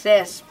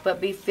excess,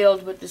 but be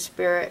filled with the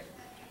Spirit.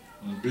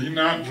 Be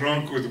not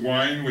drunk with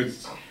wine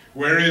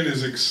wherein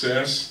is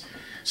excess.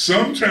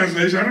 Some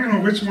translation, I don't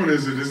know which one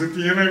is it. Is it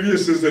the NIV? It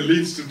says that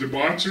leads to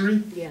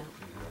debauchery. Yeah.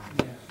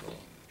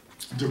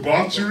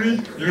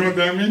 Debauchery? You know what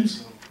that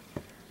means?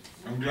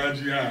 I'm glad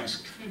you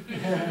asked.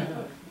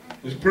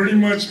 It pretty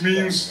much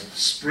means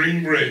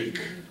spring break.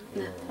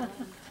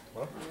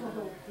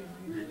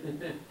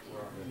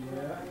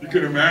 You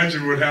can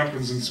imagine what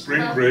happens in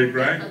spring break,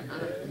 right?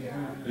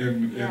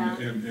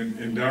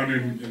 Down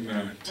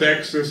in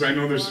Texas. I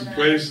know there's some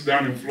places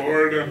down in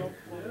Florida.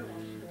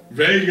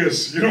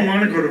 Vegas. You don't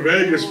want to go to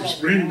Vegas for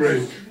spring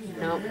break.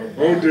 No.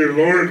 Oh dear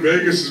Lord,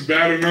 Vegas is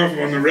bad enough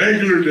on the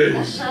regular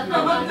days.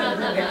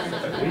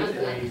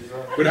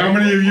 But how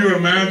many of you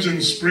imagine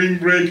spring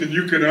break and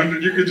you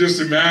could just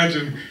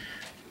imagine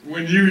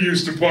when you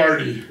used to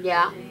party?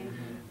 Yeah.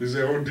 You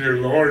say, oh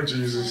dear Lord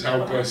Jesus,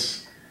 help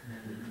us.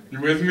 You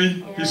with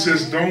me? He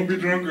says, don't be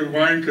drunk with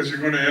wine because you're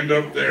going to end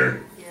up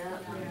there.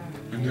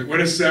 And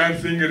what a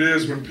sad thing it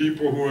is when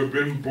people who have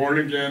been born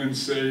again and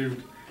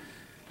saved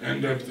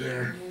end up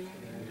there.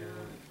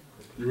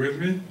 You with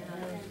me?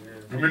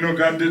 I mean, no,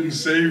 God didn't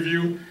save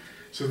you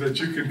so that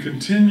you can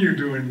continue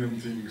doing them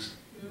things.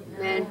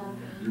 Amen.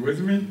 You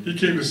with me? He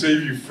came to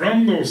save you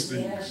from those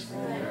things.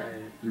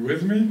 You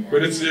with me?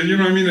 But it's, you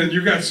know what I mean? And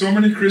you got so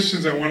many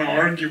Christians that want to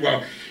argue,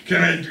 well,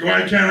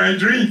 why can't I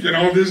drink and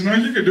all this? No,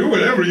 you can do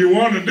whatever you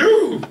want to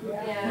do.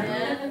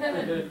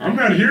 I'm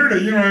not here to,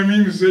 you know what I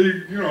mean, to say,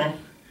 you know,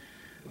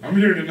 I'm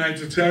here tonight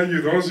to tell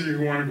you, those of you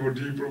who want to go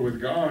deeper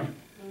with God,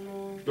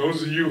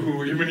 those of you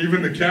who,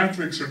 even the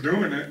Catholics are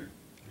doing it,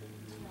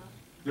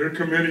 they're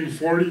committing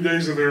 40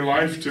 days of their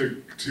life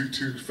to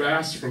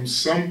fast from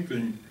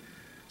something,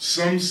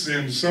 some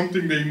sin,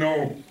 something they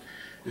know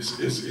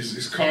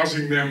is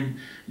causing them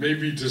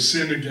maybe to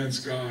sin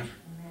against God.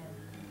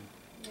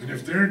 And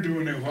if they're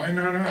doing it, why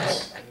not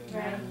us?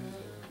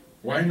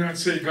 Why not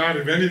say, God,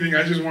 if anything,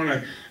 I just want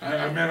to,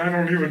 man,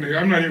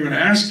 I'm not even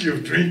asking you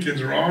if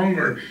drinking's wrong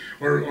or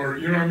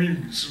you know what I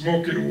mean,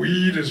 smoking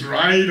weed is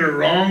right or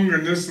wrong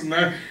and this and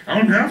that. I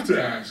don't have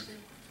to ask.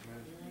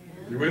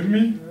 You with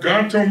me?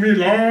 God told me a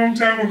long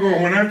time ago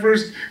when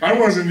I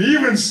wasn't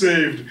even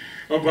saved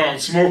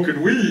about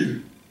smoking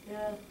weed.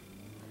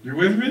 You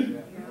with me?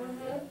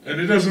 And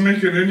it doesn't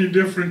make it any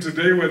different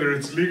today whether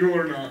it's legal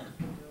or not.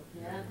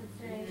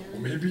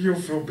 Maybe you'll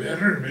feel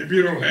better. Maybe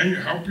it'll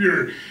help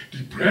your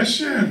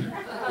depression.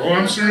 Oh,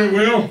 I'm sure it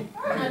will.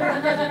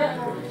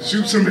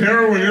 Shoot some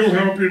heroin, it'll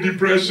help your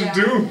depression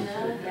too.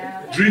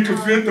 Drink a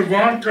fifth of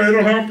vodka,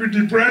 it'll help your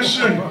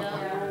depression.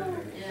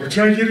 Or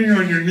try getting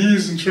on your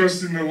knees and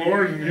trusting the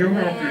Lord and He'll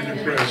help your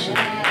depression.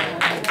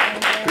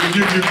 He'll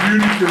give you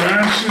beauty for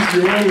ashes,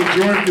 the oil of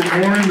joy for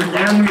mourning, the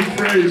garment of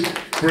praise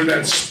for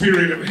that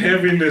spirit of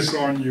heaviness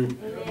on you.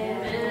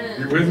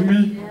 You with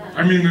me?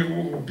 I mean,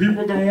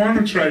 people don't want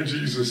to try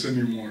Jesus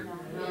anymore.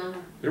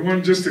 They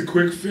want just a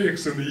quick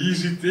fix and the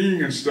easy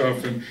thing and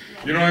stuff. And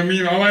you know what I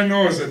mean? All I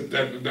know is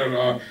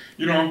that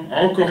you know,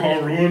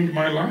 alcohol ruined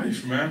my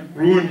life, man.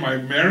 Ruined my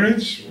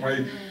marriage.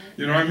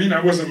 You know what I mean? I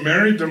wasn't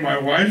married to my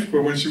wife,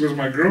 but when she was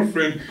my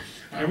girlfriend,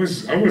 I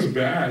was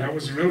bad. I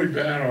was really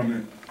bad on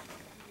it.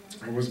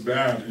 I was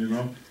bad, you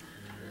know.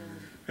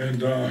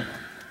 And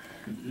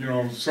you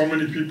know, so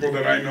many people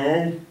that I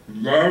know,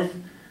 love,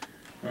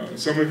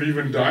 some have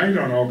even died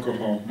on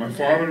alcohol. My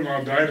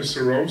father-in-law died of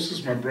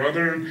cirrhosis. My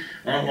brother,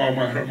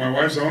 my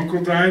wife's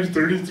uncle died,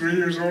 33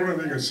 years old, I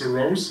think, of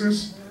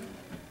cirrhosis.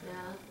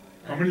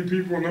 How many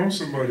people know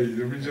somebody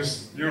that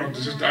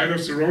just died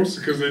of cirrhosis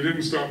because they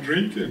didn't stop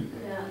drinking?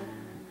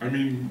 I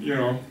mean, you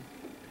know,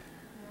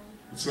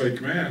 it's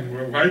like, man,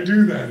 well, why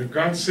do that? If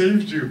God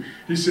saved you,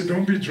 He said,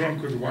 don't be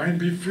drunk with wine,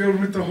 be filled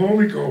with the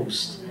Holy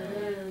Ghost.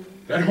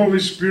 That Holy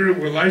Spirit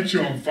will light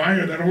you on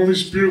fire. That Holy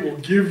Spirit will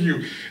give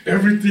you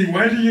everything.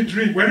 Why do you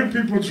drink? Why do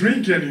people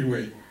drink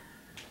anyway?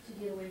 To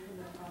get away from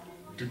that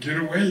problem. To get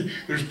away.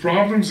 There's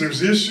problems,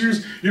 there's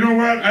issues. You know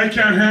what? I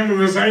can't handle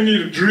this. I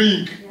need a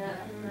drink.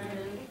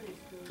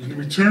 And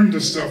we turn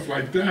to stuff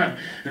like that.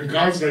 And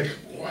God's like,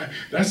 why?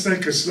 That's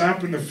like a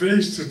slap in the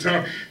face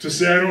to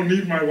say, I don't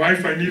need my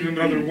wife, I need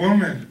another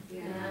woman.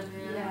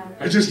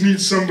 I just need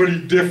somebody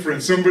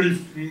different,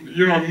 somebody,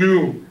 you know,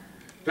 new.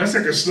 That's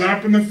like a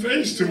slap in the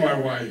face to my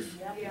wife.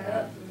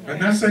 And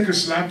that's like a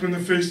slap in the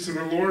face to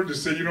the Lord to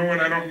say, you know what,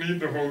 I don't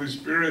need the Holy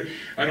Spirit.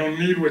 I don't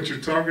need what you're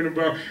talking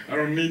about. I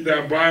don't need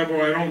that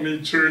Bible. I don't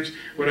need church.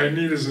 What I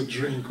need is a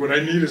drink. What I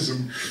need is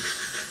some...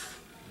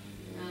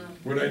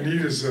 What I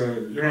need is,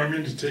 you know what I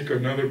mean, to take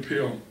another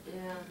pill.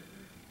 Yeah.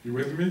 You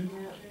with me?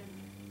 Yeah.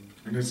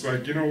 And it's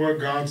like, you know what?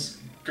 God's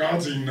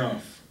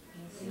enough.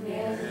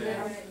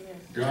 Yes.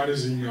 God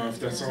is enough.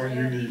 That's all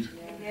you need.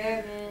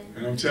 Amen.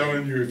 And I'm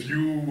telling you, if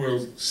you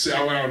will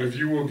sell out, if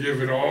you will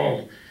give it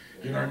all,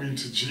 you know what I mean,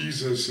 to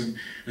Jesus, and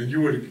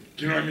you would,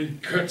 you know what I mean,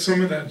 cut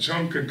some of that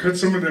junk and cut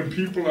some of them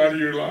people out of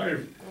your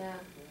life. Yeah.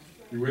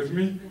 You with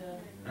me?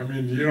 Yeah. I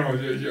mean, you know,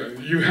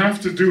 you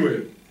have to do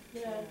it.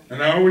 Yeah.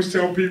 And I always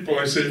tell people,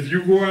 I say, if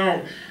you go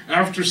out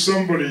after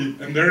somebody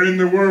and they're in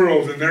the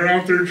world and they're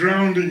out there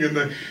drowning in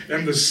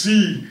the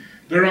sea,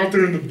 they're out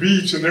there in the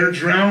beach and they're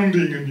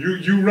drowning, and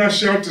you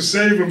rush out to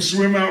save them,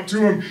 swim out to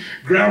them,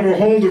 grab a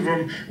hold of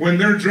them. When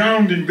they're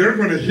drowning, they're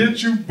going to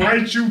hit you,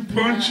 bite you,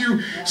 punch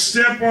you,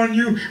 step on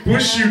you,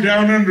 push you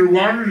down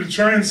underwater to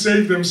try and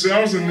save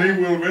themselves, and they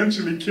will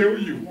eventually kill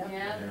you.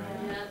 Yeah.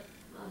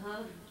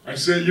 Uh-huh. I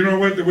said, you know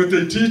what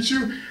they teach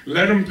you?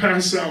 Let them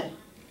pass out.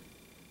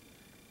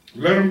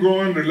 Let them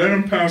go under, let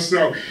them pass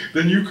out.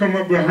 Then you come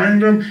up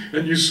behind them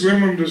and you swim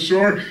them to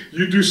shore.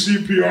 You do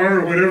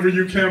CPR or whatever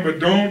you can, but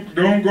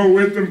don't go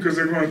with them, because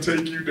they're going to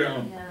take you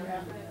down.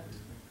 Yeah.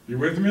 You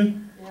with me?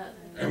 Yeah.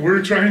 And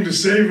we're trying to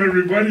save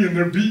everybody and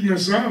they're beating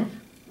us up.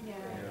 Yeah.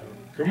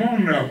 Come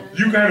on now.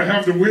 You got to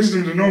have the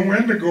wisdom to know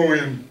when to go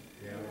in.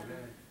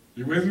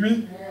 You with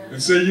me?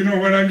 And say, you know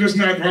what, I'm just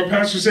not, well,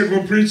 Pastor said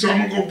go preach, so I'm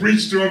going to go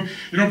preach to him.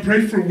 You know,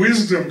 pray for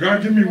wisdom.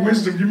 God, give me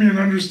wisdom. Give me an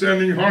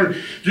understanding heart.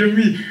 Give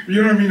me,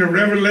 you know what I mean, a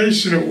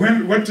revelation of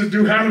what to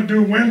do, how to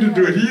do, when to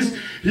do it.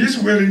 He's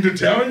willing to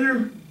tell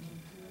you.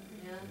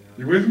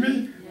 You with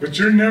me? But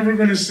you're never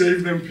going to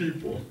save them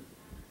people.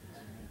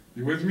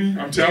 You with me?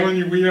 I'm telling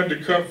you, we had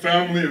to cut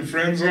family and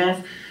friends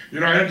off. You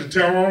know, I had to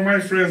tell all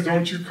my friends,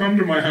 don't you come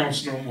to my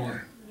house no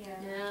more.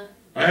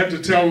 I had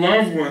to tell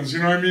loved ones, you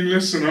know what I mean,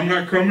 listen, I'm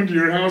not coming to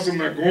your house, I'm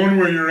not going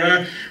where you're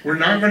at, we're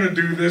not going to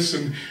do this,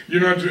 and you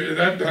know,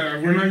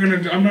 I'm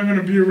not going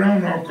to be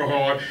around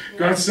alcohol.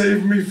 God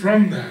saved me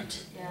from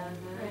that.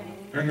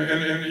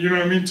 And you know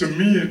what I mean, to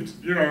me,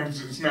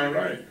 it's not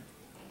right.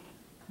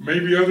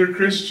 Maybe other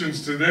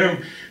Christians, to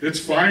them, it's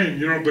fine,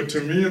 you know, but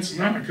to me it's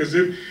not, because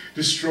it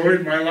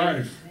destroyed my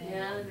life.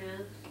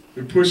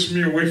 It pushed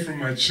me away from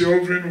my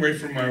children, away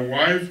from my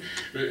wife.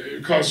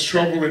 It caused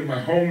trouble in my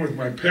home with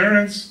my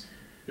parents.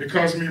 It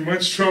caused me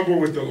much trouble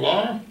with the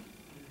law.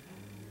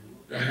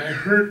 I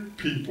hurt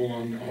people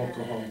on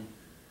alcohol.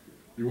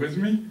 You with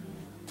me?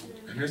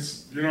 And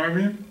it's, you know what I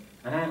mean?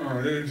 I don't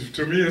know.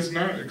 To me, it's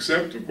not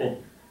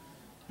acceptable.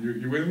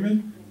 You with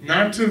me?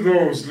 Not to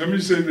those, let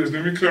me say this,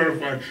 let me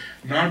clarify.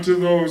 Not to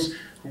those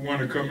who want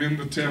to come in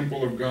the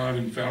temple of God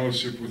and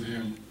fellowship with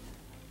Him.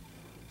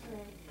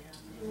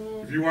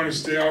 If you want to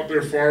stay out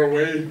there far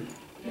away,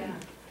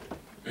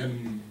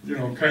 and, you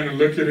know, kind of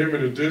look at Him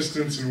at a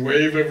distance and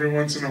wave every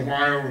once in a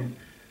while and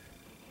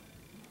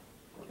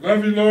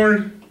love you,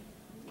 Lord.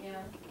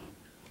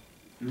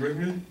 You with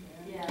me?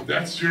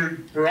 That's your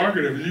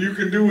prerogative. You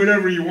can do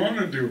whatever you want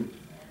to do.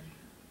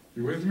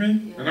 You with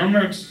me? And I'm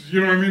not,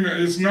 you know what I mean?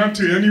 It's not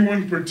to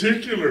anyone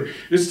particular.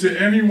 It's to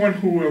anyone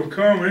who will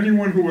come,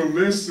 anyone who will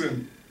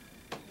listen.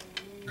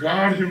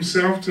 God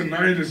Himself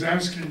tonight is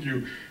asking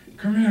you,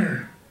 come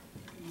here.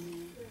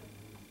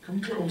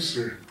 Come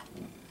closer.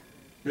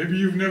 Maybe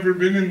you've never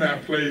been in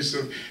that place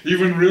of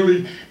even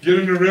really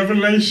getting a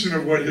revelation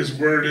of what His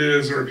Word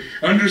is, or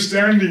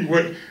understanding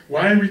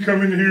why we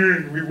come in here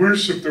and we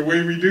worship the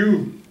way we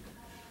do.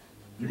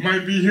 You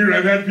might be here.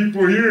 I've had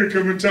people here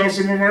come and tell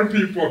some of our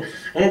people,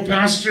 oh,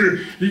 Pastor,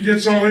 he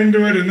gets all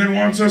into it and then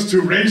wants us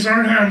to raise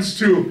our hands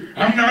too.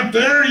 I'm not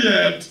there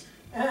yet.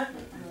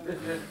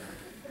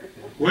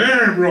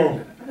 Where,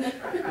 bro?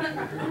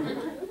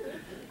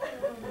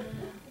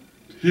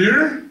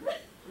 Here?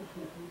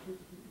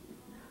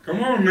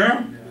 Come on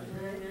now.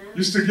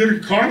 Used to get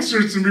in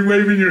concerts and be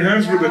waving your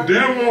hands for the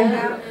devil.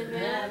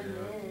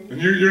 And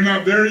you're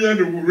not there yet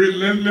to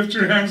lift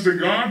your hands to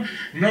God?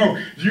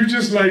 No, you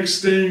just like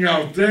staying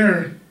out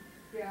there.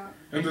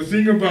 And the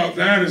thing about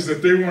that is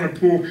that they want to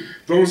pull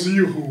those of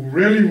you who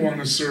really want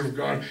to serve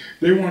God,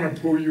 they want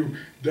to pull you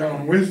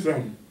down with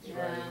them.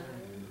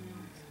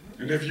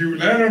 And if you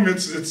let them,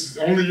 it's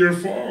only your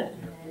fault.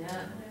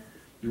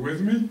 You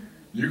with me?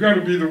 You got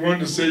to be the one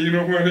to say, you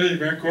know what, hey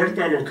man,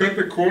 cortalo, cut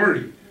the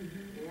cord.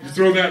 You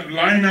throw that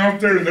line out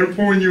there and they're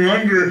pulling you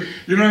under,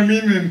 you know what I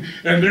mean?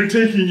 And they're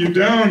taking you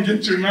down.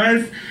 Get your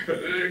knife,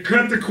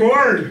 cut the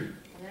cord.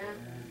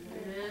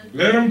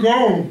 Let them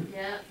go.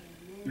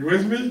 You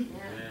with me?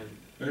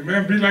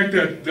 Amen. Be like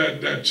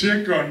that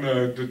chick on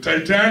the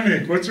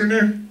Titanic. What's her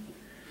name?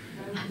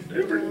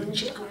 Never let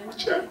you go,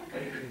 Jack.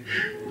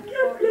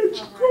 Never let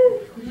you go.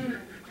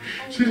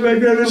 She's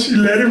like that and she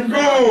let him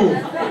go.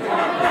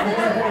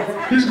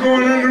 He's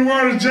going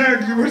underwater,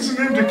 Jack. What's his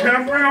name?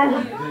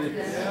 DiCaprio?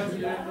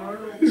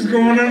 He's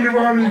going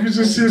underwater. You can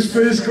just see his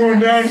face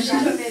going down.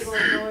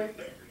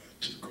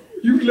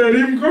 You let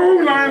him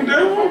go, lying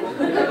down.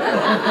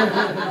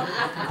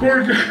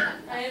 Poor guy.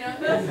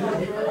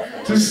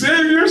 To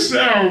save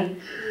yourself.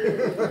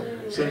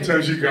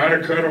 Sometimes you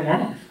gotta cut him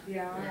off.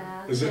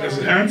 As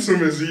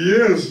handsome as he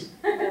is.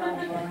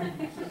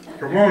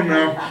 Come on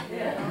now.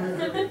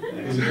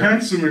 As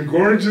handsome and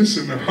gorgeous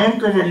and the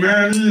hunk of a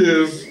man he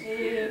is,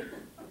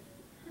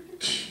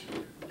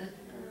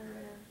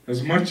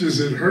 as much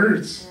as it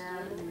hurts,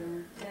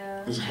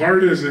 as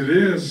hard as it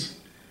is,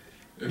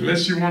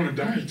 unless you want to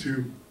die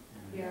too.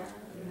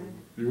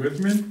 You with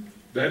me?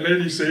 That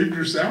lady saved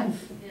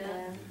herself.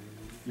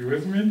 You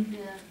with me?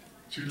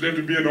 She lived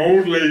to be an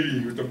old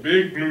lady with a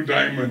big blue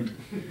diamond.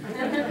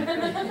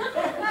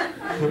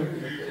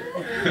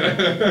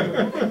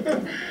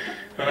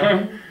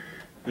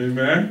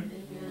 Amen?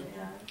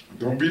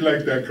 Don't be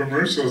like that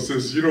commercial that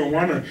says you don't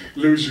want to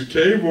lose your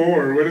cable,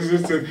 or what is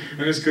this? And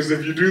it's because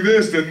if you do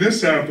this, then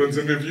this happens.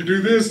 And if you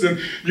do this, then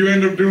you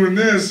end up doing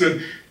this.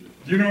 And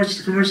you know what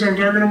the commercial I'm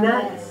talking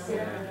about?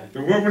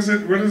 What was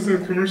it? What is the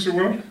commercial?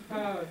 What?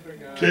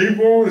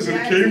 Cable? Is it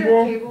a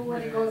cable?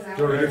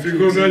 And if it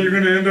goes out, you're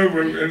going to end up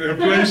in a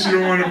place you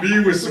don't want to be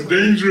with some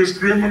dangerous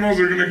criminals.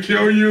 They're going to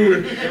kill you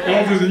and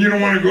all this, and you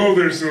don't want to go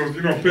there. So,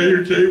 you know, pay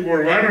your cable.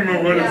 Or I don't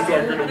know what it's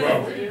talking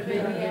about.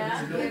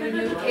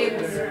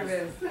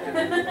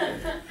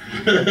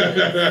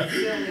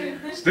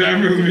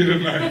 Stand with me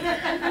tonight.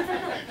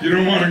 You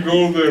don't want to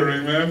go there,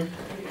 amen?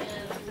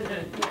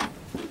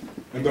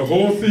 And the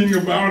whole thing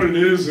about it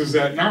is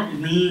that not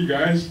me,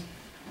 guys.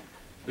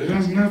 It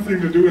has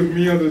nothing to do with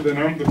me other than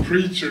I'm the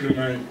preacher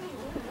tonight.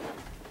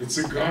 It's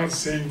a God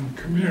saying,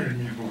 come here,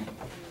 mijo.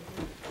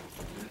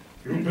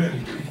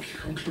 Ruben,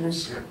 come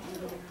closer.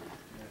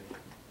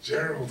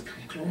 Gerald,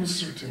 come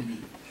closer to me.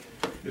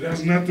 It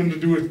has nothing to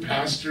do with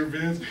Pastor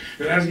Vince.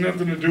 It has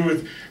nothing to do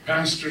with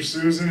Pastor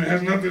Susan. It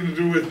has nothing to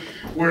do with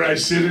where I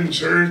sit in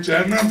church. It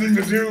has nothing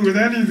to do with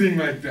anything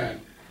like that.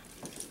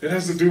 It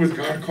has to do with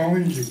God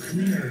calling you.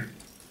 Come here.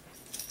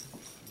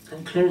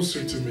 Come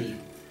closer to me.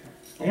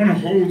 I want to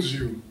hold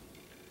you.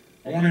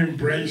 I want to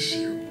embrace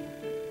you.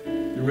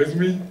 You with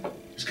me?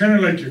 It's kind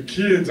of like your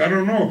kids. I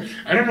don't know.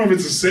 I don't know if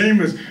it's the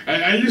same as...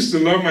 I used to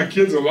love my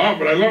kids a lot,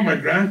 but I love my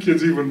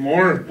grandkids even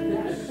more.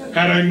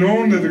 Had I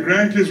known that the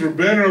grandkids were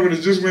better, I would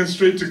have just went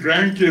straight to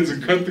grandkids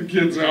and cut the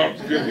kids out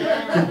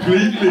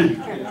completely.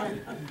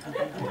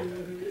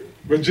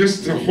 But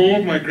just to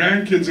hold my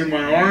grandkids in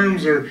my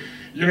arms, or,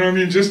 you know what I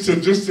mean, just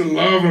to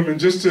love them and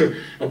just to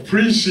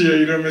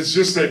appreciate them, it's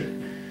just like,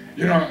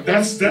 you know,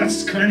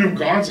 that's kind of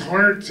God's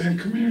heart saying,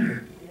 come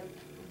here.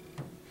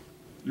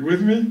 You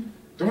with me?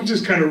 Don't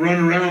just kind of run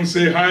around and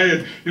say hi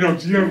and, you know,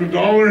 do you have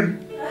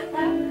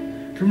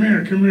 $1? Come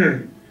here, come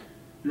here.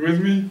 You with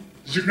me?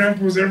 Did your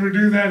grandpas ever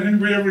do that?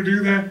 Anybody ever do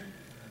that?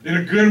 In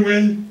a good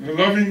way? In a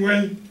loving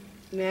way?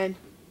 Amen.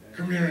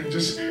 Come here and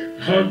just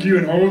hug you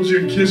and hold you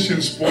and kiss you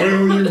and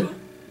spoil you.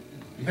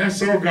 And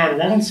that's all God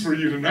wants for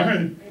you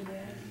tonight.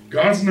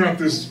 God's not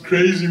this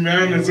crazy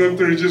man that's up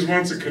there who just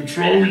wants to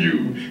control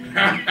you.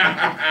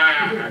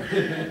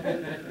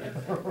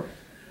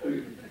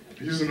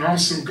 He's an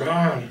awesome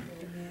God.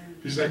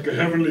 He's like a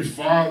heavenly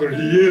Father.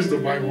 He is, the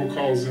Bible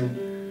calls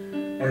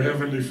him, our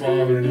heavenly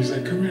Father. And he's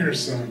like, come here,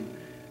 son.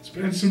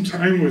 Spend some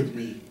time with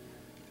me.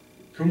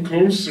 Come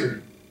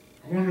closer.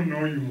 I want to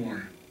know you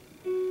more.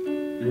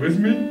 You with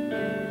me?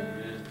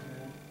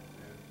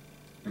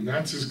 And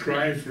that's his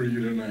cry for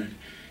you tonight.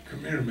 Come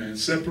here, man.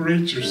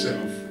 Separate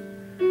yourself.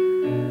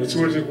 That's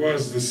what it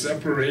was, the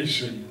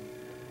separation.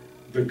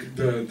 The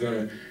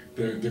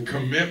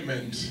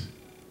commitment.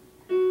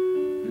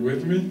 You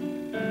with me?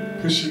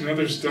 Pushing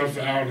other stuff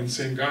out and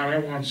saying, God, I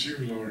want you,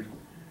 Lord.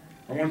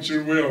 I want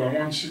your will. I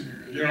want you,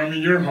 you know what I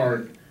mean, your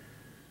heart.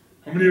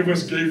 How many of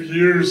us gave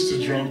years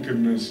to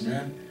drunkenness,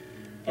 man?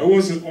 I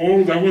wasn't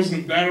old. I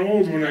wasn't that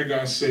old when I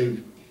got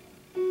saved.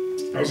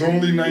 I was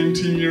only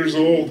 19 years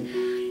old.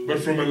 But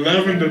from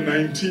 11 to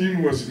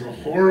 19 was a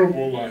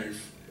horrible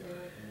life.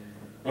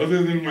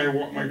 Other than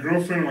my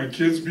girlfriend and my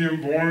kids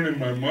being born and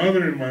my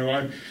mother in my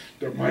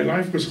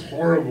life was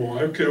horrible.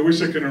 I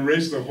wish I could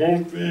erase the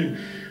whole thing.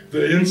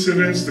 The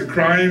incidents, the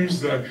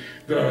crimes, the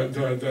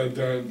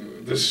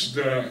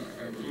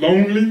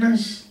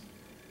loneliness.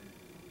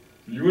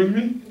 You with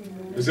me?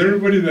 Is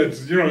everybody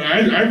that's, you know,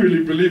 I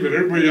really believe it.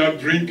 Everybody out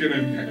drinking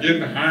and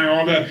getting high,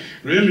 all that,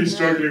 really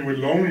struggling with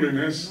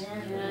loneliness.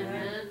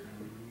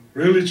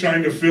 Really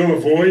trying to fill a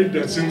void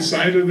that's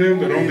inside of them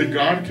that only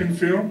God can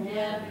fill.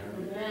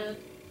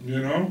 You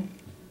know?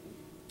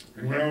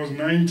 And when I was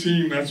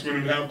 19, that's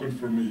when it happened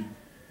for me.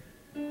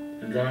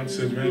 And God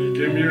said, man, you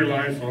give me your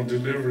life, I'll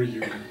deliver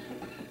you.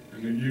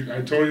 And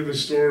I told you the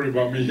story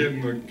about me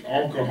hitting the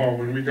alcohol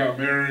when we got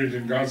married,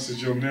 and God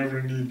says, you'll never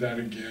need that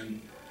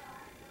again.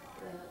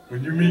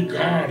 When you meet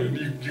God and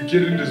you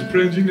get into His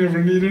presence, you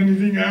never need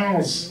anything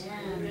else.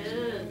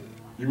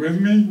 You with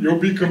me? You'll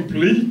be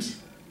complete.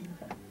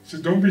 So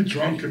don't be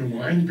drunk in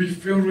wine. Be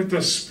filled with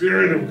the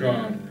Spirit of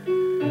God.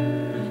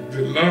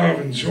 The love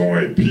and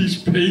joy,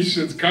 peace,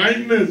 patience,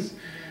 kindness,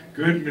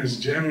 goodness,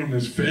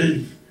 gentleness,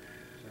 faith,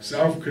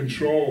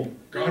 self-control.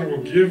 God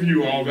will give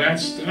you all that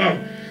stuff.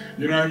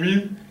 You know what I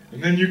mean?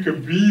 And then you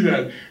can be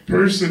that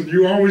person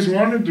you always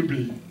wanted to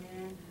be.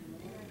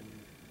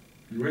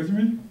 You with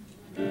me?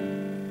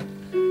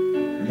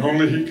 And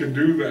only He can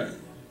do that.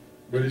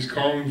 But He's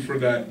calling for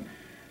that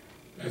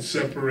That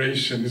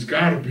separation, it's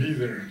got to be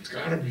there. It's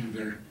got to be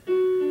there.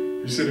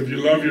 He said, if you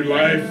love your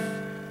life,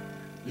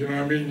 you know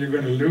what I mean, you're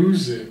going to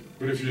lose it.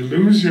 But if you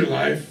lose your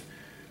life,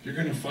 you're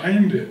going to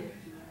find it,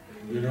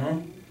 you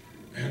know.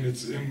 And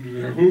it's in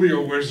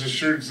Julio wears a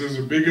shirt that says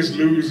the biggest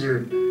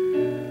loser.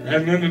 It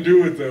had nothing to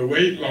do with the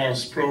weight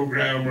loss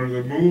program or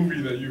the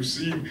movie that you've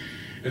seen.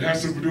 It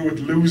has to do with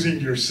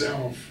losing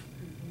yourself.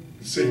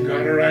 Saying,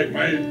 God, all right,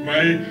 my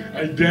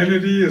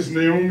identity is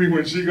Naomi.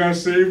 When she got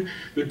saved,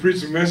 they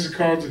preached a message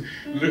called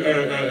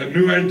a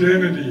new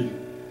identity.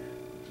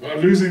 About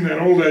losing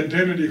that old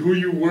identity, who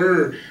you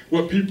were,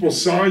 what people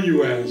saw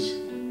you as.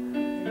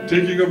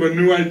 Taking up a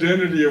new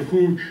identity of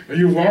who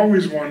you've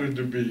always wanted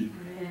to be.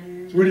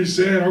 That's what he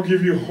said. I'll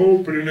give you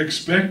hope and an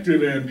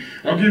expected end.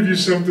 I'll give you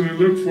something to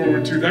look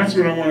forward to. That's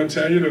what I want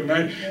to tell you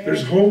tonight.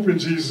 There's hope in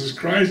Jesus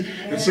Christ.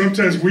 And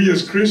sometimes we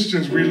as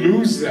Christians, we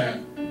lose that.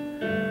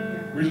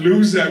 We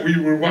lose that. We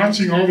were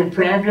watching all the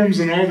problems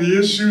and all the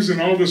issues and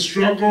all the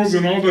struggles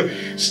and all the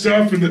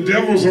stuff, and the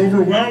devil's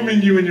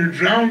overwhelming you and you're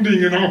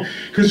drowning and all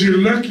because you're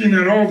looking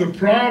at all the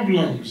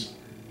problems.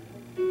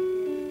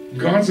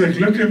 God's like,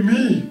 look at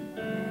me.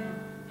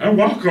 I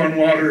walk on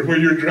water where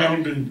you're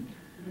drowning.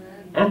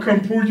 I'll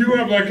come pull you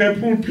up like I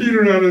pulled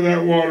Peter out of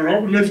that water.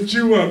 I'll lift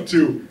you up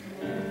too.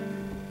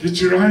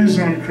 Get your eyes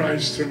on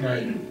Christ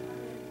tonight.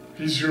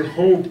 He's your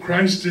hope.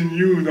 Christ in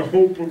you, the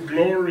hope of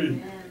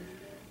glory.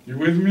 You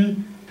with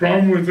me?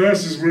 Problem with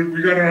us is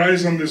we got our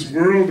eyes on this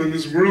world, and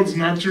this world's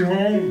not your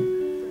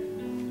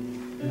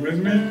home. You with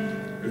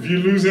me? If you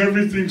lose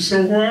everything,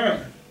 so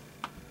what?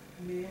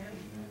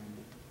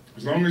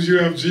 As long as you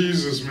have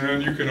Jesus,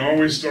 man, you can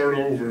always start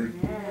over.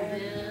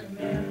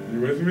 You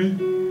with me?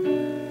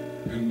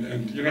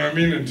 And you know what I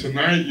mean? And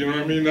tonight, you know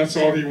what I mean? That's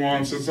all he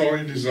wants. That's all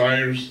he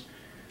desires.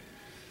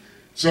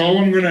 So all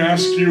I'm going to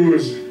ask you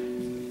is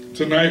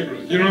tonight,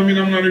 you know what I mean?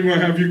 I'm not even going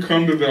to have you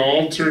come to the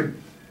altar.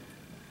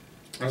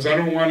 Because I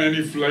don't want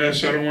any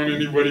flesh. I don't want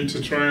anybody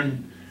to try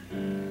and,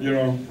 you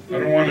know, I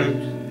don't want to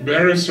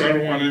embarrass her. I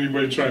don't want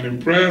anybody trying to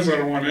impress. I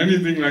don't want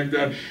anything like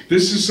that.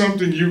 This is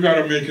something you got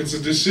to make. It's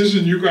a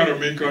decision you got to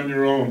make on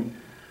your own.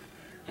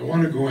 I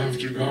want to go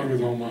after God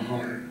with all my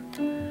heart.